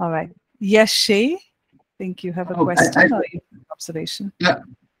 All right. Yes, Shay, I think you have a question or observation. Yeah,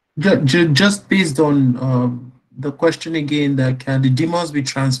 just based on the question again, that can the demons be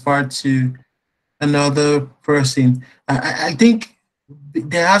transferred to another person? I think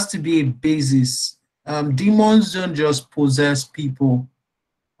there has to be a basis. Demons don't just possess people.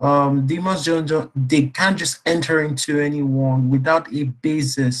 Demons they can't just enter into anyone without a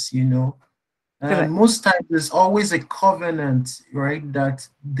basis, And most times there's always a covenant, right, that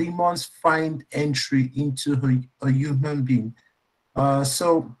demons find entry into a human being.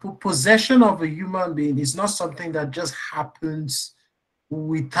 So possession of a human being is not something that just happens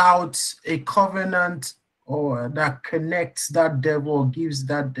without a covenant, or that connects that devil, or gives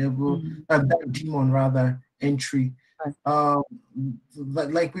that devil, that demon rather, entry.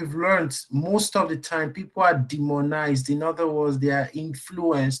 Like we've learned, most of the time people are demonized. In other words, they are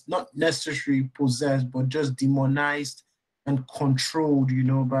influenced, not necessarily possessed, but just demonized and controlled,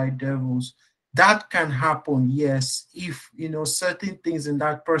 by devils. That can happen, yes, if certain things in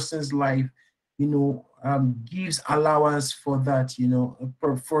that person's life gives allowance for that.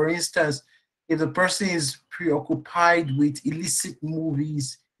 For instance, if the person is preoccupied with illicit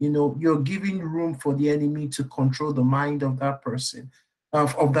movies, you're giving room for the enemy to control the mind of that person,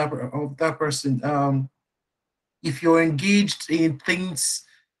 of that person. If you're engaged in things,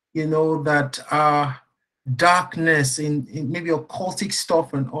 that are darkness, in maybe occultic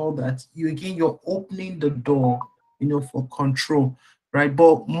stuff and all that, you're opening the door, for control, right?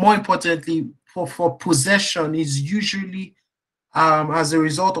 But more importantly, for possession is usually as a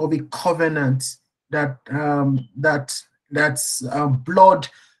result of a covenant that's blood,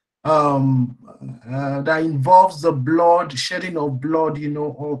 that involves the blood, shedding of blood,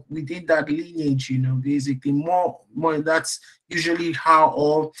 or within that lineage, basically more that's usually how,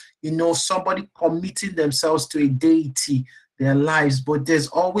 or somebody committing themselves to a deity, their lives. But there's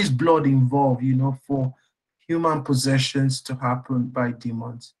always blood involved, for human possessions to happen by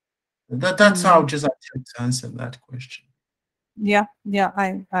demons. That's how just actually to answer that question. Yeah,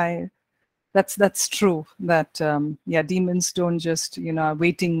 I that's true. That demons don't just are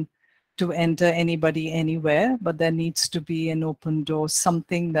waiting to enter anybody anywhere, but there needs to be an open door,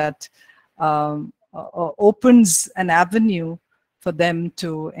 something that opens an avenue for them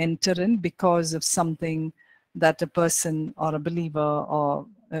to enter in because of something that a person or a believer or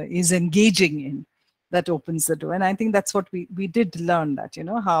is engaging in, that opens the door. And I think that's what we did learn, that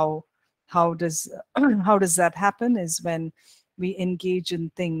how does how does that happen is when we engage in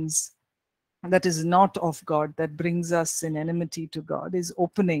things that is not of God, that brings us in enmity to God, is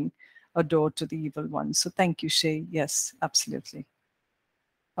opening a door to the evil one. So thank you, Shay. Yes, absolutely.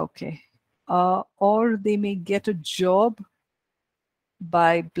 Okay. Or they may get a job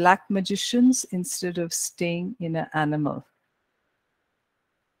by black magicians instead of staying in an animal.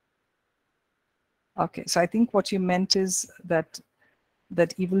 Okay, so I think what you meant is that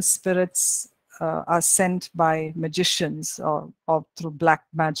evil spirits are sent by magicians or through black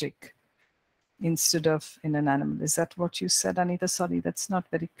magic instead of in an animal. Is that what you said, Anita? Sorry, that's not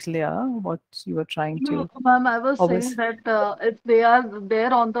very clear what you were trying to. No, ma'am, I was saying that if they are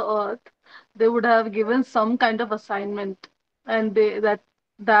there on the earth, they would have given some kind of assignment, and that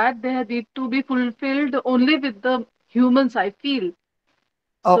they need to be fulfilled only with the humans, I feel.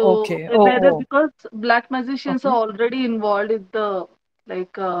 Oh, So okay. whether, Oh, because black magicians okay. are already involved in the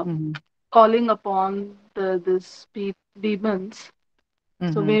like Mm-hmm. calling upon this demons.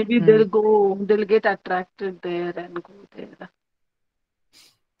 So Mm-hmm. maybe they'll get attracted there and go there.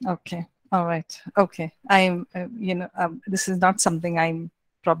 Okay. All right. Okay. I'm, this is not something I'm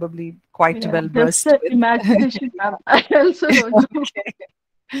probably quite Yeah, well just versed the with. imagination, ma'am. I also don't know. Okay.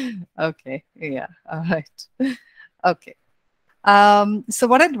 Okay. Yeah. All right. Okay. So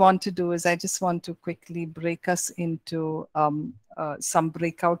what I'd want to do is I just want to quickly break us into some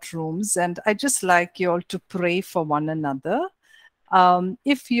breakout rooms, and I just like you all to pray for one another.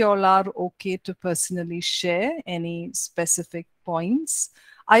 If you all are okay to personally share any specific points,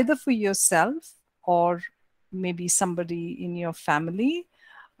 either for yourself or maybe somebody in your family,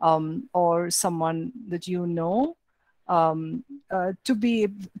 or someone that you know, to be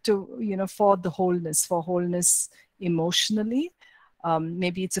to for the wholeness, for wholeness emotionally.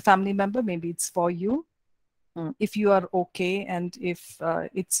 Maybe it's a family member, maybe it's for you. If you are okay, and if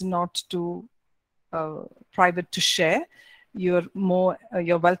it's not too private to share, you're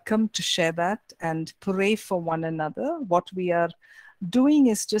welcome to share that and pray for one another. What we are doing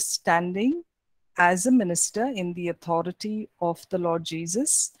is just standing as a minister in the authority of the Lord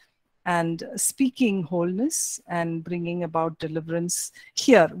Jesus and speaking wholeness and bringing about deliverance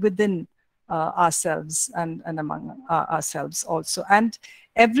here within ourselves and among ourselves also. And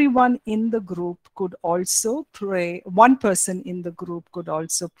everyone in the group could also pray. One person in the group could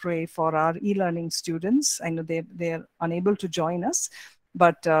also pray for our e-learning students. I know they're unable to join us,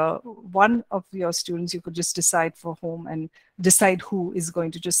 but one of your students, you could just decide for whom and decide who is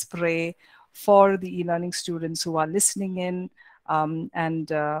going to just pray for the e-learning students who are listening in, and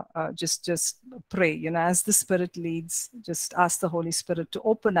just pray, as the Spirit leads. Just ask the Holy Spirit to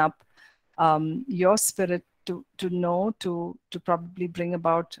open up your spirit to know, to probably bring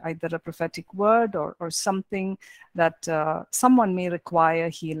about either a prophetic word or something that someone may require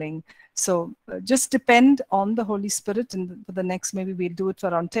healing. So just depend on the Holy Spirit, and for the next, maybe we'll do it for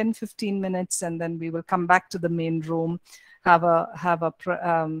around 10-15 minutes, and then we will come back to the main room, have a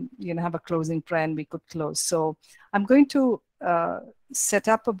closing prayer, and we could close. So I'm going to set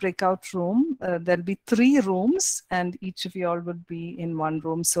up a breakout room. There'll be 3 rooms, and each of you all would be in one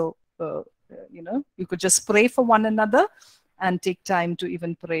room. So you could just pray for one another and take time to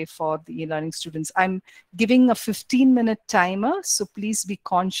even pray for the e-learning students. I'm giving a 15-minute timer, so please be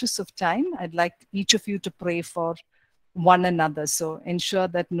conscious of time. I'd like each of you to pray for one another. So ensure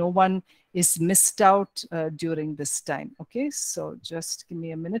that no one is missed out during this time. Okay, so just give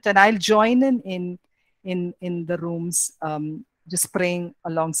me a minute, and I'll join in the rooms, just praying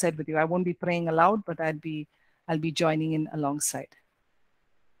alongside with you. I won't be praying aloud, but I'll be joining in alongside.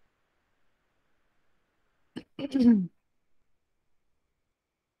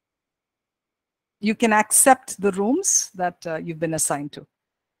 You can accept the rooms that you've been assigned to.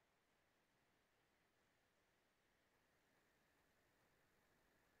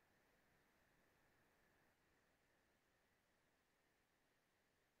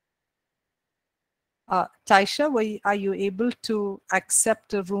 Taisha, are you able to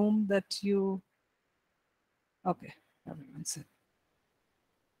accept a room that you? Okay, everyone said.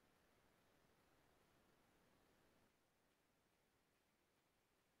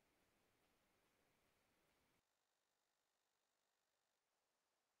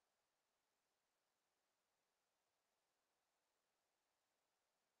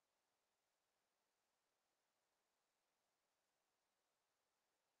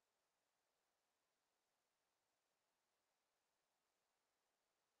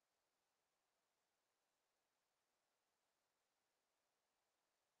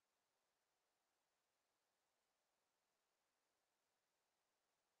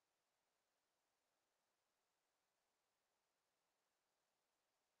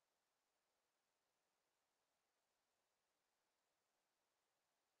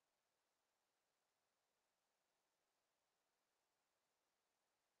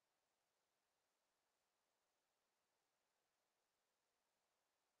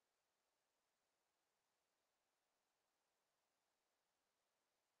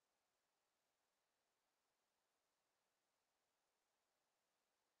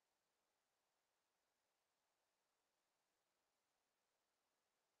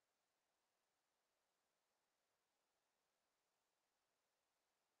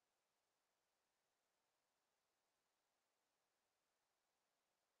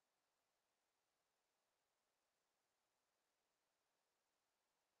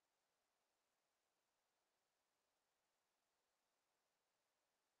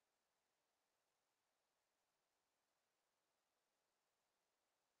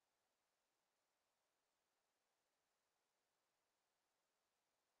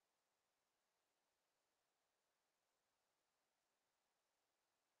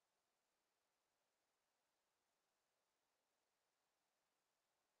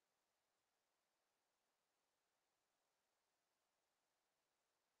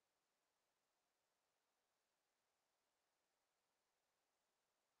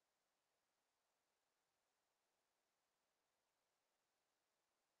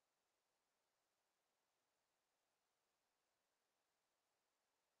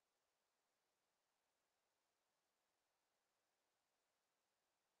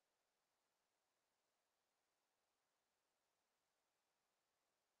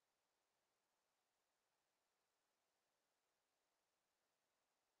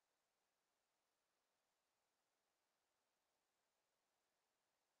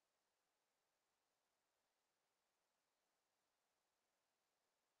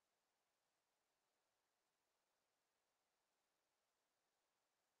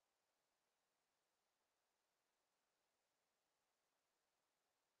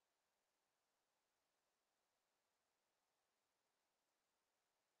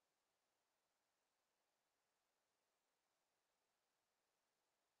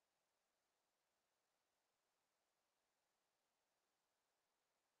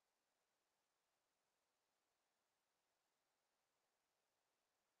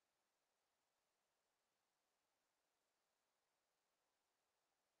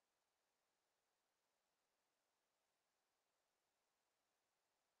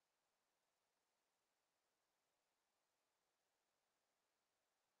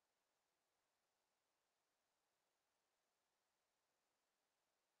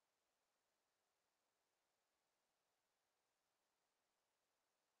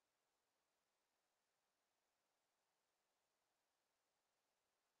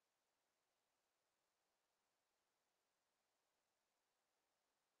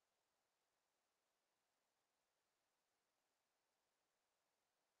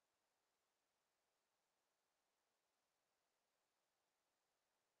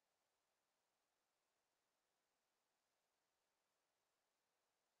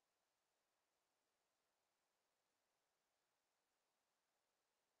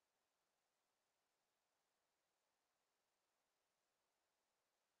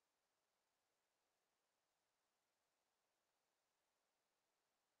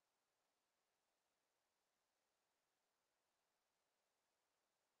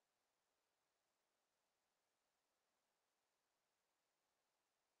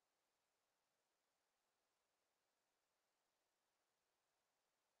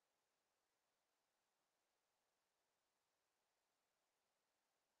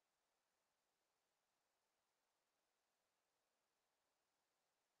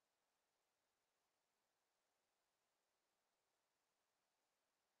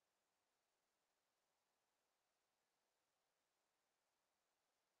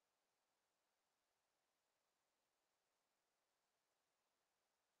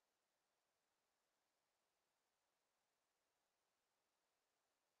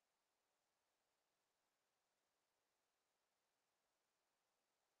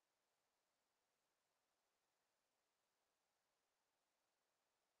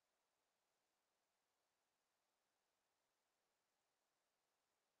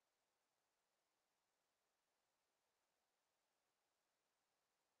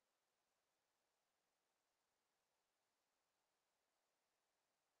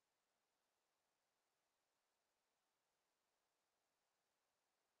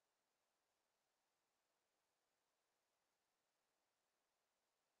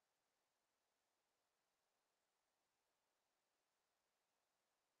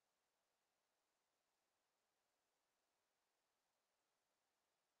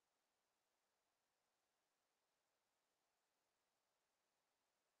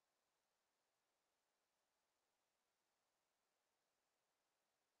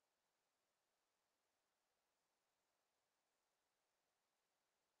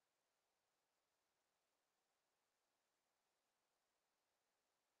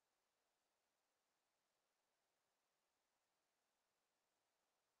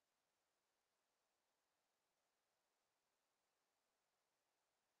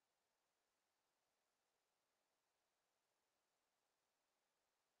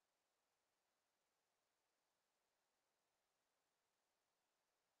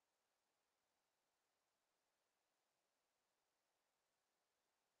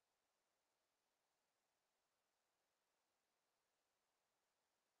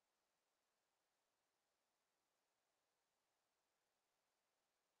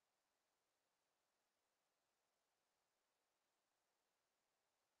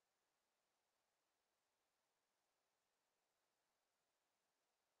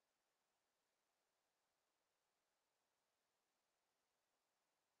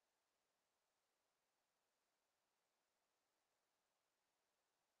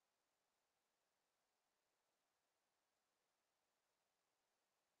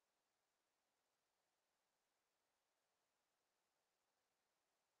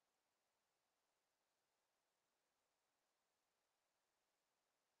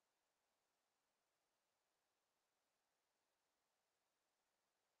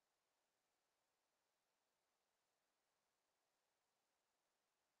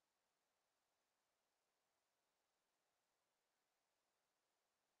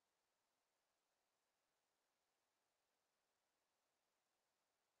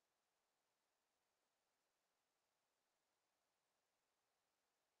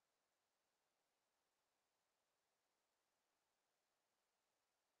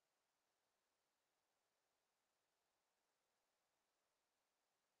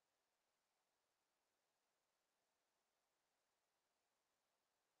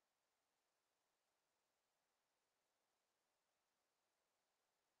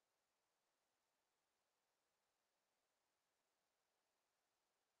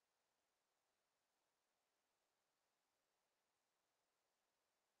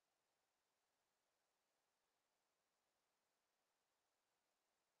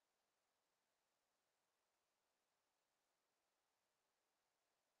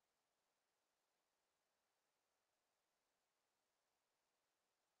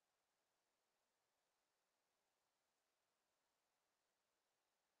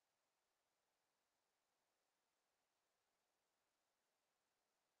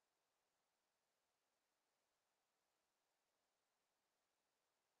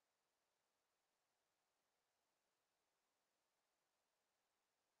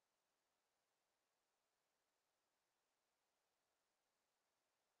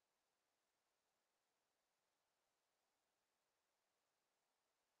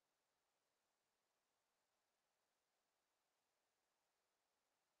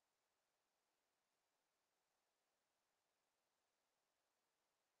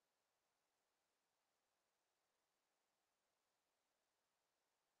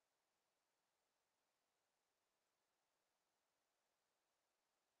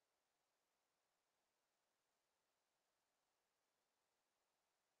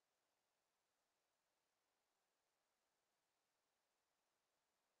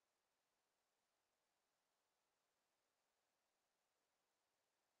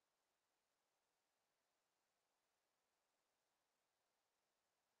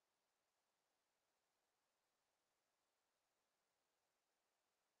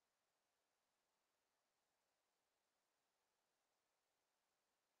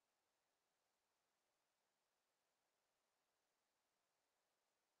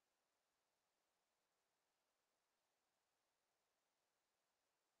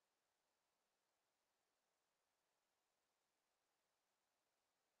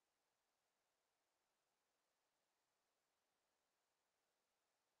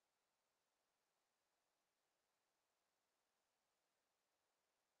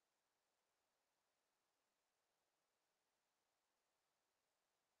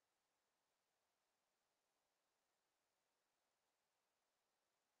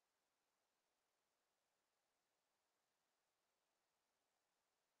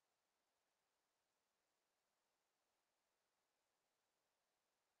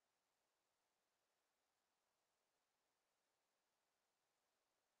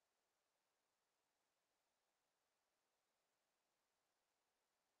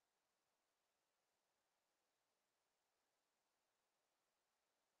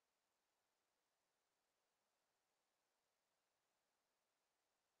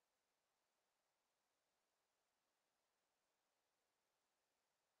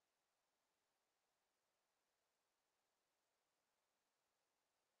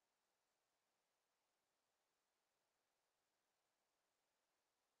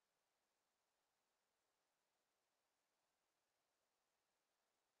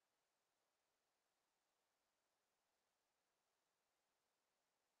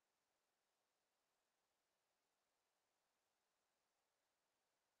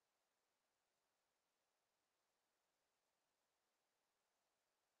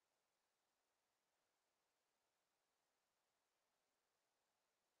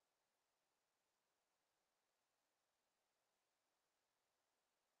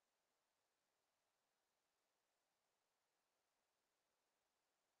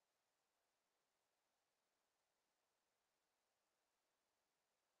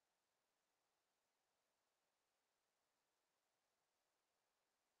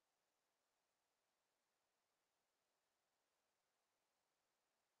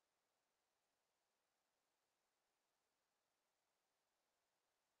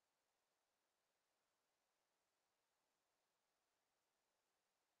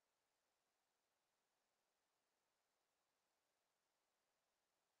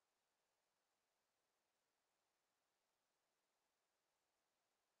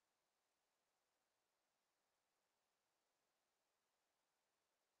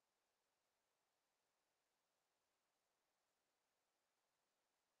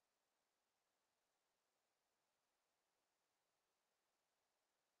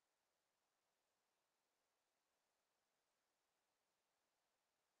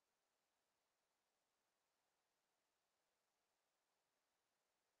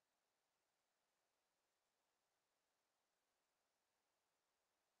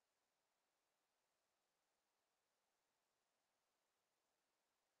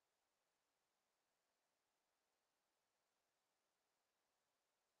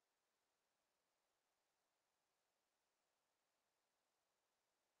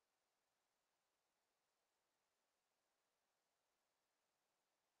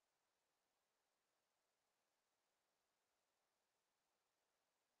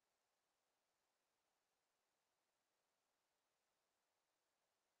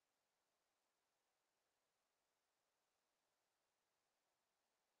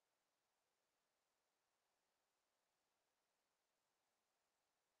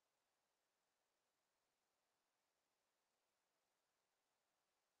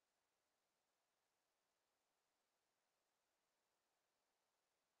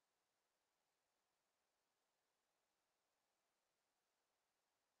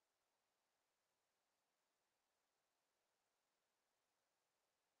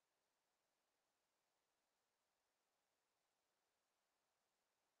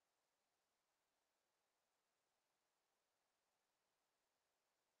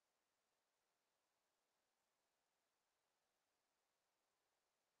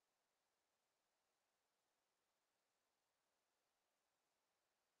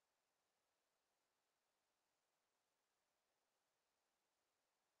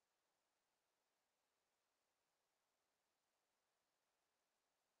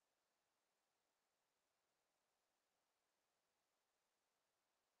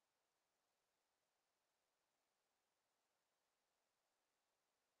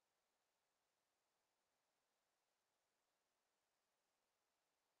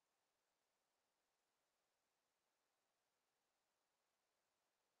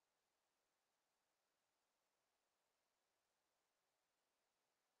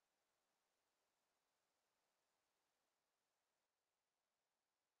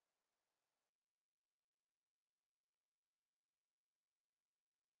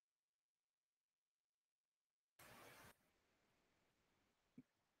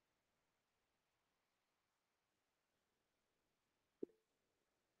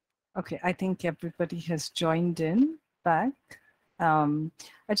 Okay, I think everybody has joined in back.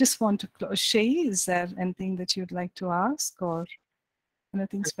 I just want to close. Shay, is there anything that you'd like to ask or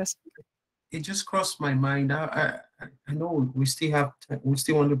anything specific? It just crossed my mind. I know we still have we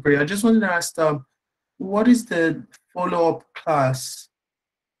still want to pray. I just wanted to ask, what is the follow-up class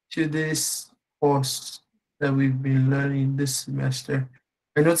to this course that we've been learning this semester?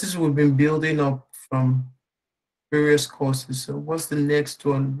 I noticed we've been building up from various courses. So what's the next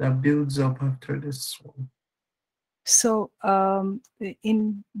one that builds up after this one? So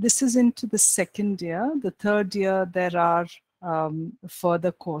this is into the second year. The third year, there are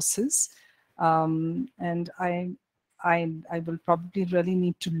further courses. And I will probably really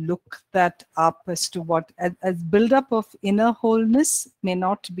need to look that up as to what, as build-up of inner wholeness may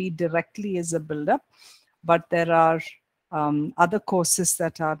not be directly as a build-up, but there are other courses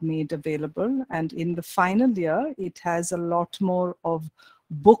that are made available. And in the final year, it has a lot more of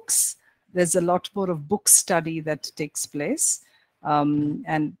books. There's a lot more of book study that takes place.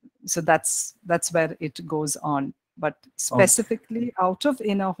 And so that's where it goes on. But specifically out of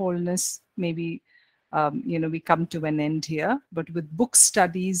inner wholeness, maybe, we come to an end here. But with book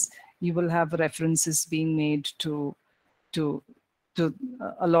studies, you will have references being made to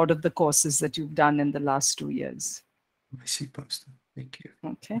a lot of the courses that you've done in the last 2 years. I see, Pastor. Thank you.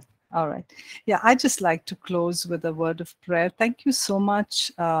 Okay. All right. Yeah, I just like to close with a word of prayer. Thank you so much.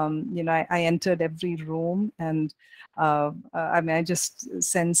 I entered every room and I just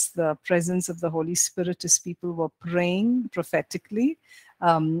sense the presence of the Holy Spirit as people were praying prophetically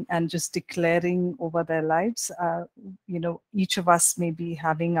and just declaring over their lives. Each of us may be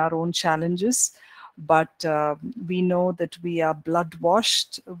having our own challenges, but we know that we are blood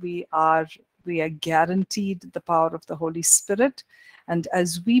washed. We are guaranteed the power of the Holy Spirit. And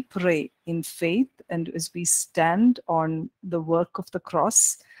as we pray in faith and as we stand on the work of the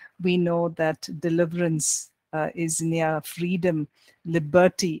cross, we know that deliverance is near, freedom,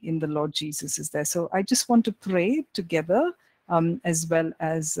 liberty in the Lord Jesus is there. So I just want to pray together as well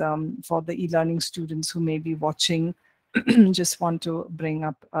as for the e-learning students who may be watching. Just want to bring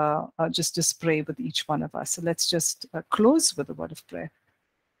up, just pray with each one of us. So let's just close with a word of prayer.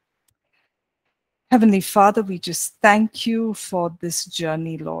 Heavenly Father, we just thank you for this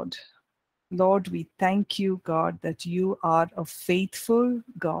journey, Lord. Lord, we thank you, God, that you are a faithful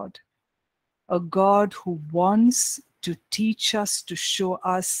God, a God who wants to teach us, to show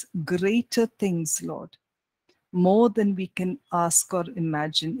us greater things, Lord, more than we can ask or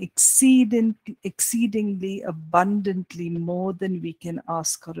imagine, exceedingly abundantly more than we can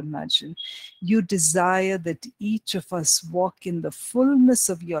ask or imagine. You desire that each of us walk in the fullness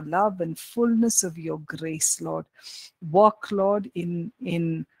of your love and fullness of your grace, Lord. Walk, Lord, in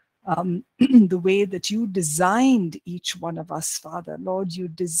the way that you designed each one of us, Father. Lord, you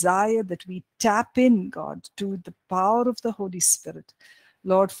desire that we tap in, God, to the power of the Holy Spirit.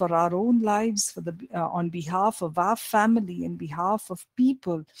 Lord, for our own lives, for on behalf of our family, in behalf of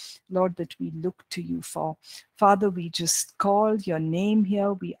people, Lord, that we look to you for. Father, we just call your name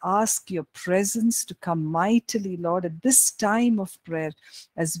here. We ask your presence to come mightily, Lord, at this time of prayer,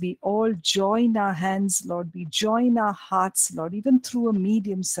 as we all join our hands, Lord, we join our hearts, Lord, even through a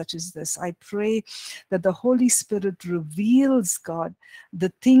medium such as this. I pray that the Holy Spirit reveals, God,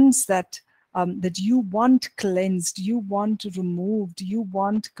 the things that you want cleansed, you want removed, you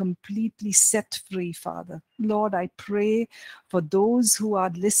want completely set free, Father. Lord, I pray for those who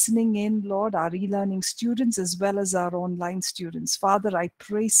are listening in, Lord, our e-learning students as well as our online students. Father, I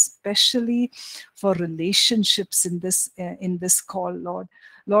pray specially for relationships in this call, Lord.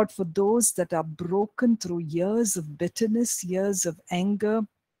 Lord, for those that are broken through years of bitterness, years of anger,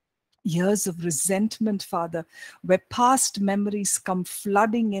 years of resentment, Father, where past memories come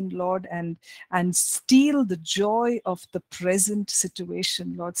flooding in, Lord, and steal the joy of the present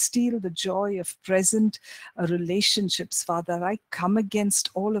situation, Lord, steal the joy of present relationships, Father. I come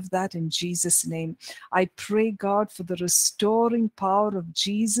against all of that in Jesus' name. I pray, God, for the restoring power of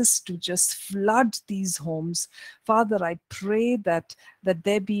Jesus to just flood these homes. Father, I pray that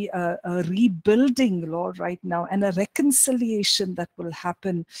there be a rebuilding, Lord, right now, and a reconciliation that will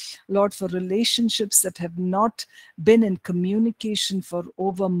happen, Lord, for relationships that have not been in communication for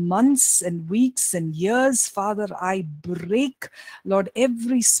over months and weeks and years. Father, I break, Lord,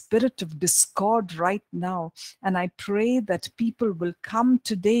 every spirit of discord right now. And I pray that people will come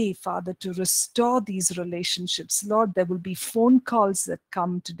today, Father, to restore these relationships. Lord, there will be phone calls that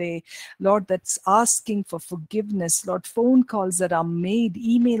come today, Lord, that's asking for forgiveness. Lord, phone calls that are made,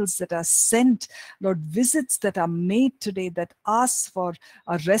 emails that are sent, Lord, visits that are made today that ask for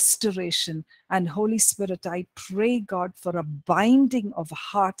a restoration restoration. And Holy Spirit, I pray, God, for a binding of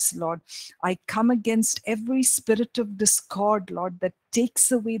hearts, Lord. I come against every spirit of discord, Lord, that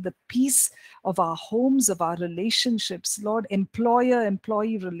takes away the peace of our homes, of our relationships, Lord,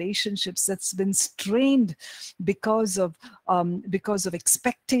 employer-employee relationships that's been strained because of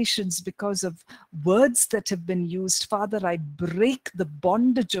expectations, because of words that have been used. Father, I break the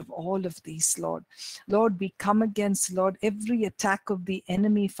bondage of all of these, Lord. Lord, we come against, Lord, every attack of the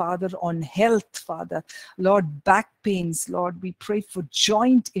enemy, Father, on health, Father. Lord, back pains, Lord, we pray for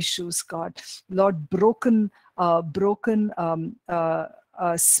joint issues, God. Lord, broken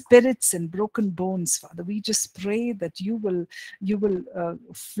spirits and broken bones, Father. We just pray that you will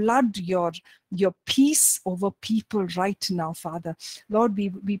flood your peace over people right now, Father. Lord,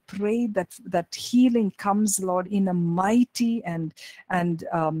 we pray that healing comes, Lord, in a mighty and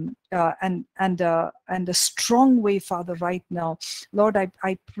a strong way, Father, right now. Lord,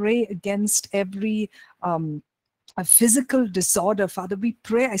 I pray against every a physical disorder, Father. I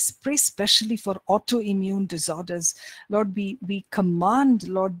pray especially for autoimmune disorders. Lord, we command,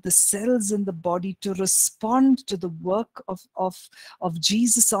 Lord, the cells in the body to respond to the work of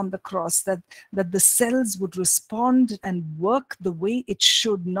Jesus on the cross, that the cells would respond and work the way it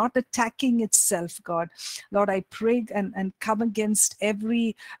should, not attacking itself, God. Lord, I pray and come against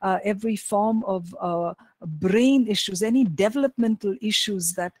every form of brain issues, any developmental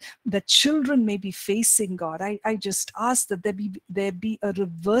issues that children may be facing, God. I just ask that there be a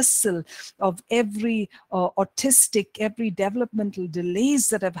reversal of every autistic, every developmental delays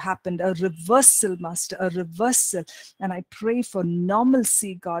that have happened, a reversal, Master, a reversal. And I pray for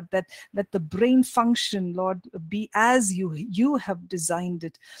normalcy, God, that the brain function, Lord, be as you have designed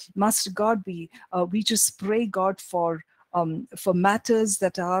it. Master God, we just pray, God, for matters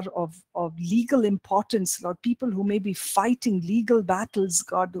that are of legal importance, Lord, people who may be fighting legal battles,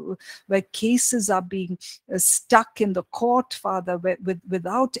 God, where cases are being stuck in the court, Father,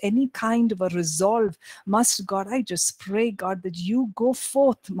 without any kind of a resolve. Master God, I just pray, God, that you go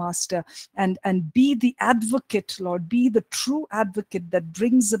forth, Master, and be the advocate, Lord, be the true advocate that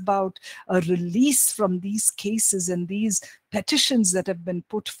brings about a release from these cases and these petitions that have been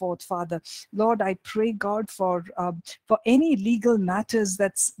put forth, Father. Lord, I pray, God, for any legal matters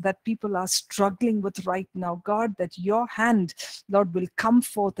that people are struggling with right now, God, that your hand, Lord, will come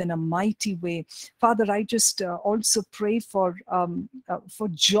forth in a mighty way. Father, I just also pray for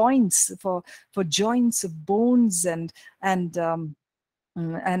joints, for joints of bones and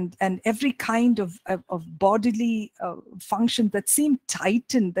every kind of bodily function that seem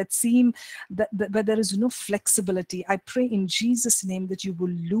tightened, that seem where there is no flexibility. I pray in Jesus' name that you will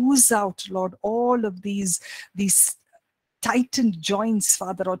lose out, Lord, all of these tightened joints,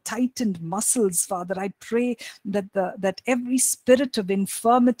 Father, or tightened muscles, Father. I pray that every spirit of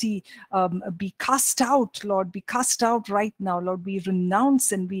infirmity be cast out, Lord, be cast out right now, Lord. We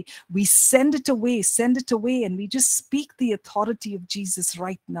renounce and we send it away, and we just speak the authority of Jesus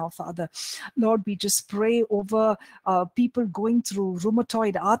right now, Father. Lord, we just pray over people going through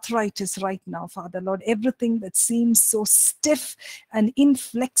rheumatoid arthritis right now, Father. Lord, everything that seems so stiff and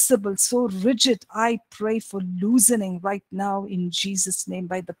inflexible, so rigid, I pray for loosening right now in Jesus' name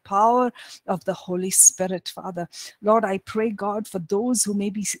by the power of the Holy Spirit, Father. Lord, I pray, God, for those who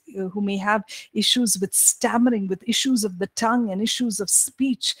may have issues with stammering, with issues of the tongue and issues of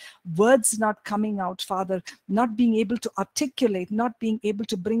speech, words not coming out, Father, not being able to articulate, not being able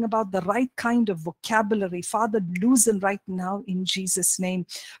to bring about the right kind of vocabulary. Father, loosen right now in Jesus' name.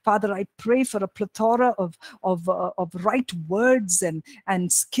 Father, I pray for a plethora of right words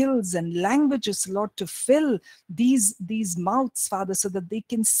and skills and languages, Lord, to fill these mouths, Father, so that they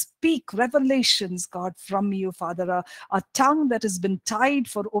can speak revelations, God, from you, Father. A tongue that has been tied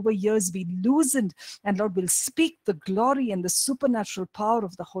for over years be loosened, and Lord, will speak the glory and the supernatural power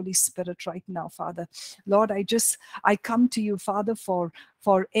of the Holy Spirit right now, Father. Lord, I come to you, Father, for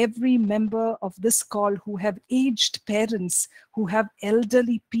every member of this call who have aged parents, who have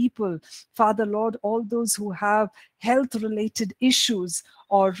elderly people, Father, Lord, all those who have health-related issues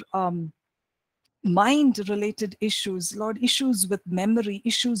or mind-related issues, Lord, issues with memory,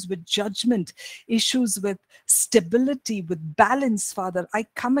 issues with judgment, issues with stability, with balance, Father. I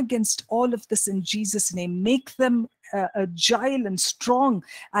come against all of this in Jesus' name. Make them agile and strong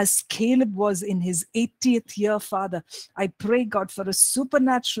as Caleb was in his 80th year, Father. I pray, God, for a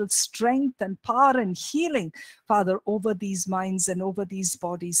supernatural strength and power and healing, Father, over these minds and over these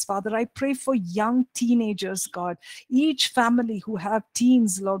bodies. Father, I pray for young teenagers, God, each family who have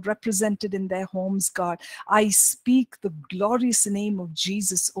teens, Lord, represented in their homes, God. I speak the glorious name of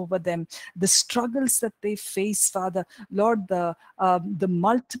Jesus over them, the struggles that they face, Father, Lord, the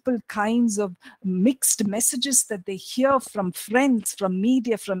multiple kinds of mixed messages that they hear from friends, from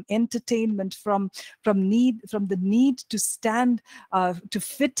media, from entertainment, from the need to stand, to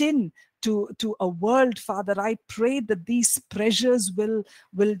fit in to a world, Father. I pray that these pressures will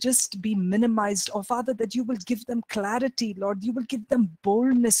just be minimized. Or Father, that you will give them clarity, Lord. You will give them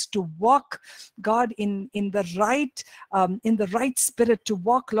boldness to walk, God, in the right spirit, to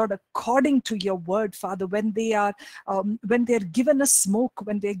walk, Lord, according to your word, Father. When they are given a smoke,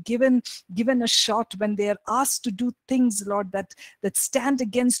 when they're given a shot, when they are asked to do things, Lord, that stand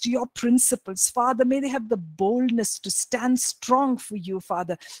against your principles, Father, may they have the boldness to stand strong for you,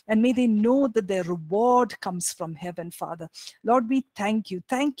 Father, and may they know that their reward comes from heaven, Father. Lord, we thank you.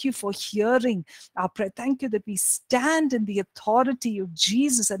 Thank you for hearing our prayer. Thank you that we stand in the authority of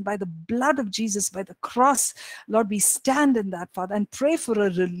Jesus, and by the blood of Jesus, by the cross, Lord, we stand in that, Father, and pray for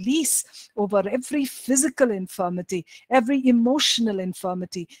a release over every physical infirmity, every emotional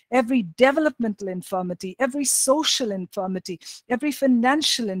infirmity, every developmental infirmity, every social infirmity, every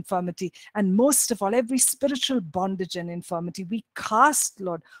financial infirmity, and most of all, every spiritual bondage and infirmity. We cast,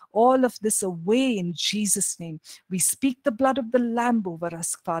 Lord, all of this away in Jesus' name. We speak the blood of the Lamb over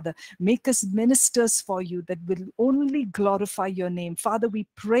us, Father. Make us ministers for you that will only glorify your name. Father, we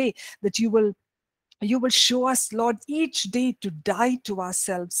pray that you will show us, Lord, each day to die to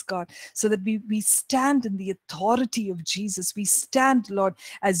ourselves, God, so that we stand in the authority of Jesus. We stand, Lord,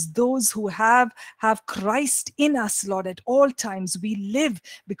 as those who have Christ in us, Lord, at all times. We live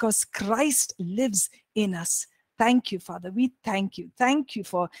because Christ lives in us. Thank you, Father. We thank you. Thank you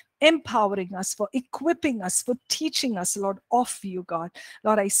for empowering us, for equipping us, for teaching us, Lord, of you, God.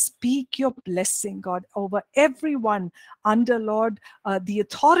 Lord, I speak your blessing, God, over everyone under, Lord, the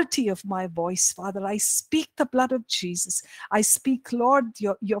authority of my voice, Father. I speak the blood of Jesus. I speak, Lord,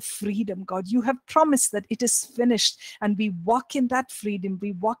 your freedom, God. You have promised that it is finished, and we walk in that freedom.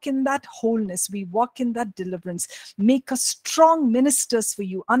 We walk in that wholeness. We walk in that deliverance. Make us strong ministers for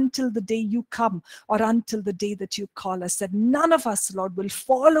you until the day you come, or until the day that you call us, that none of us, Lord, will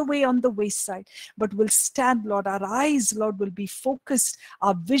fall away on the wayside, but will stand, Lord. Our eyes, Lord, will be focused.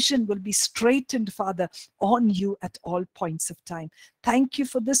 Our vision will be straightened, Father, on you at all points of time. Thank you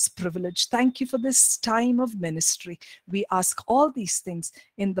for this privilege. Thank you for this time of ministry. We ask all these things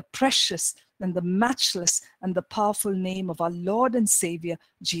in the precious and the matchless and the powerful name of our Lord and Savior,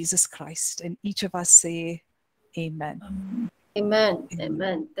 Jesus Christ. And each of us say, Amen. Amen.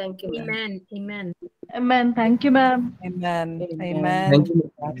 Amen. Thank you, ma'am. Amen. Amen. Amen. Thank you, ma'am. Amen. Amen. Amen. Thank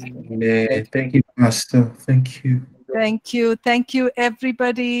you. Thank you, Pastor. Thank you. Thank you. Thank you,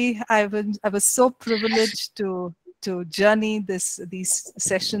 everybody. I was so privileged to journey these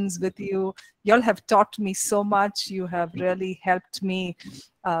sessions with you. Y'all have taught me so much. You have really helped me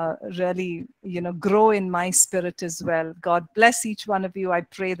really, grow in my spirit as well. God bless each one of you. I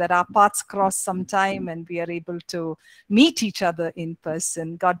pray that our paths cross sometime and we are able to meet each other in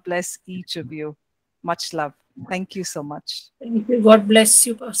person. God bless each of you. Much love. Thank you so much. Thank you. God bless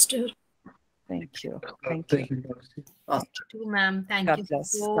you, Pastor. Thank you. Thank you. Thank you, ma'am. Thank God you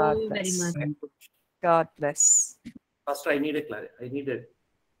bless. so God very bless. much. God bless. Pastor, I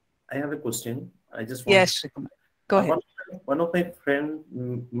have a question. I just want. Yes, Shrikumar. Go ahead. One of my friend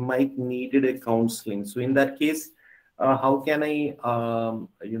might needed a counseling. So in that case, how can I,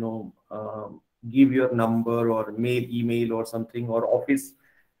 give your number or email or something, or office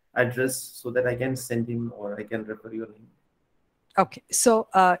address, so that I can send him or I can refer your name? Okay, so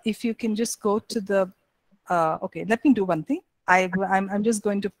if you can just go to the, okay, let me do one thing. I'm just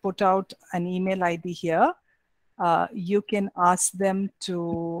going to put out an email ID here. You can ask them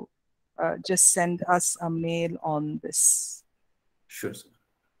to just send us a mail on this. Sure, sir.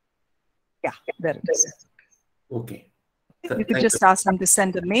 Yeah, there it is. Okay. You could just ask him to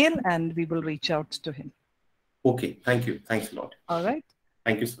send a mail and we will reach out to him. Okay, thank you. Thanks a lot. All right.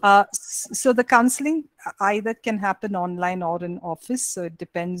 Thank you, sir. So the counseling either can happen online or in office. So it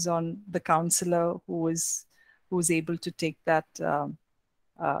depends on the counselor who's able to take that,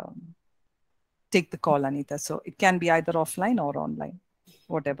 take the call, Anita. So it can be either offline or online,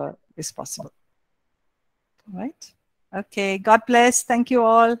 whatever is possible. All right. Okay. God bless. Thank you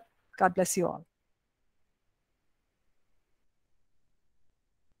all. God bless you all.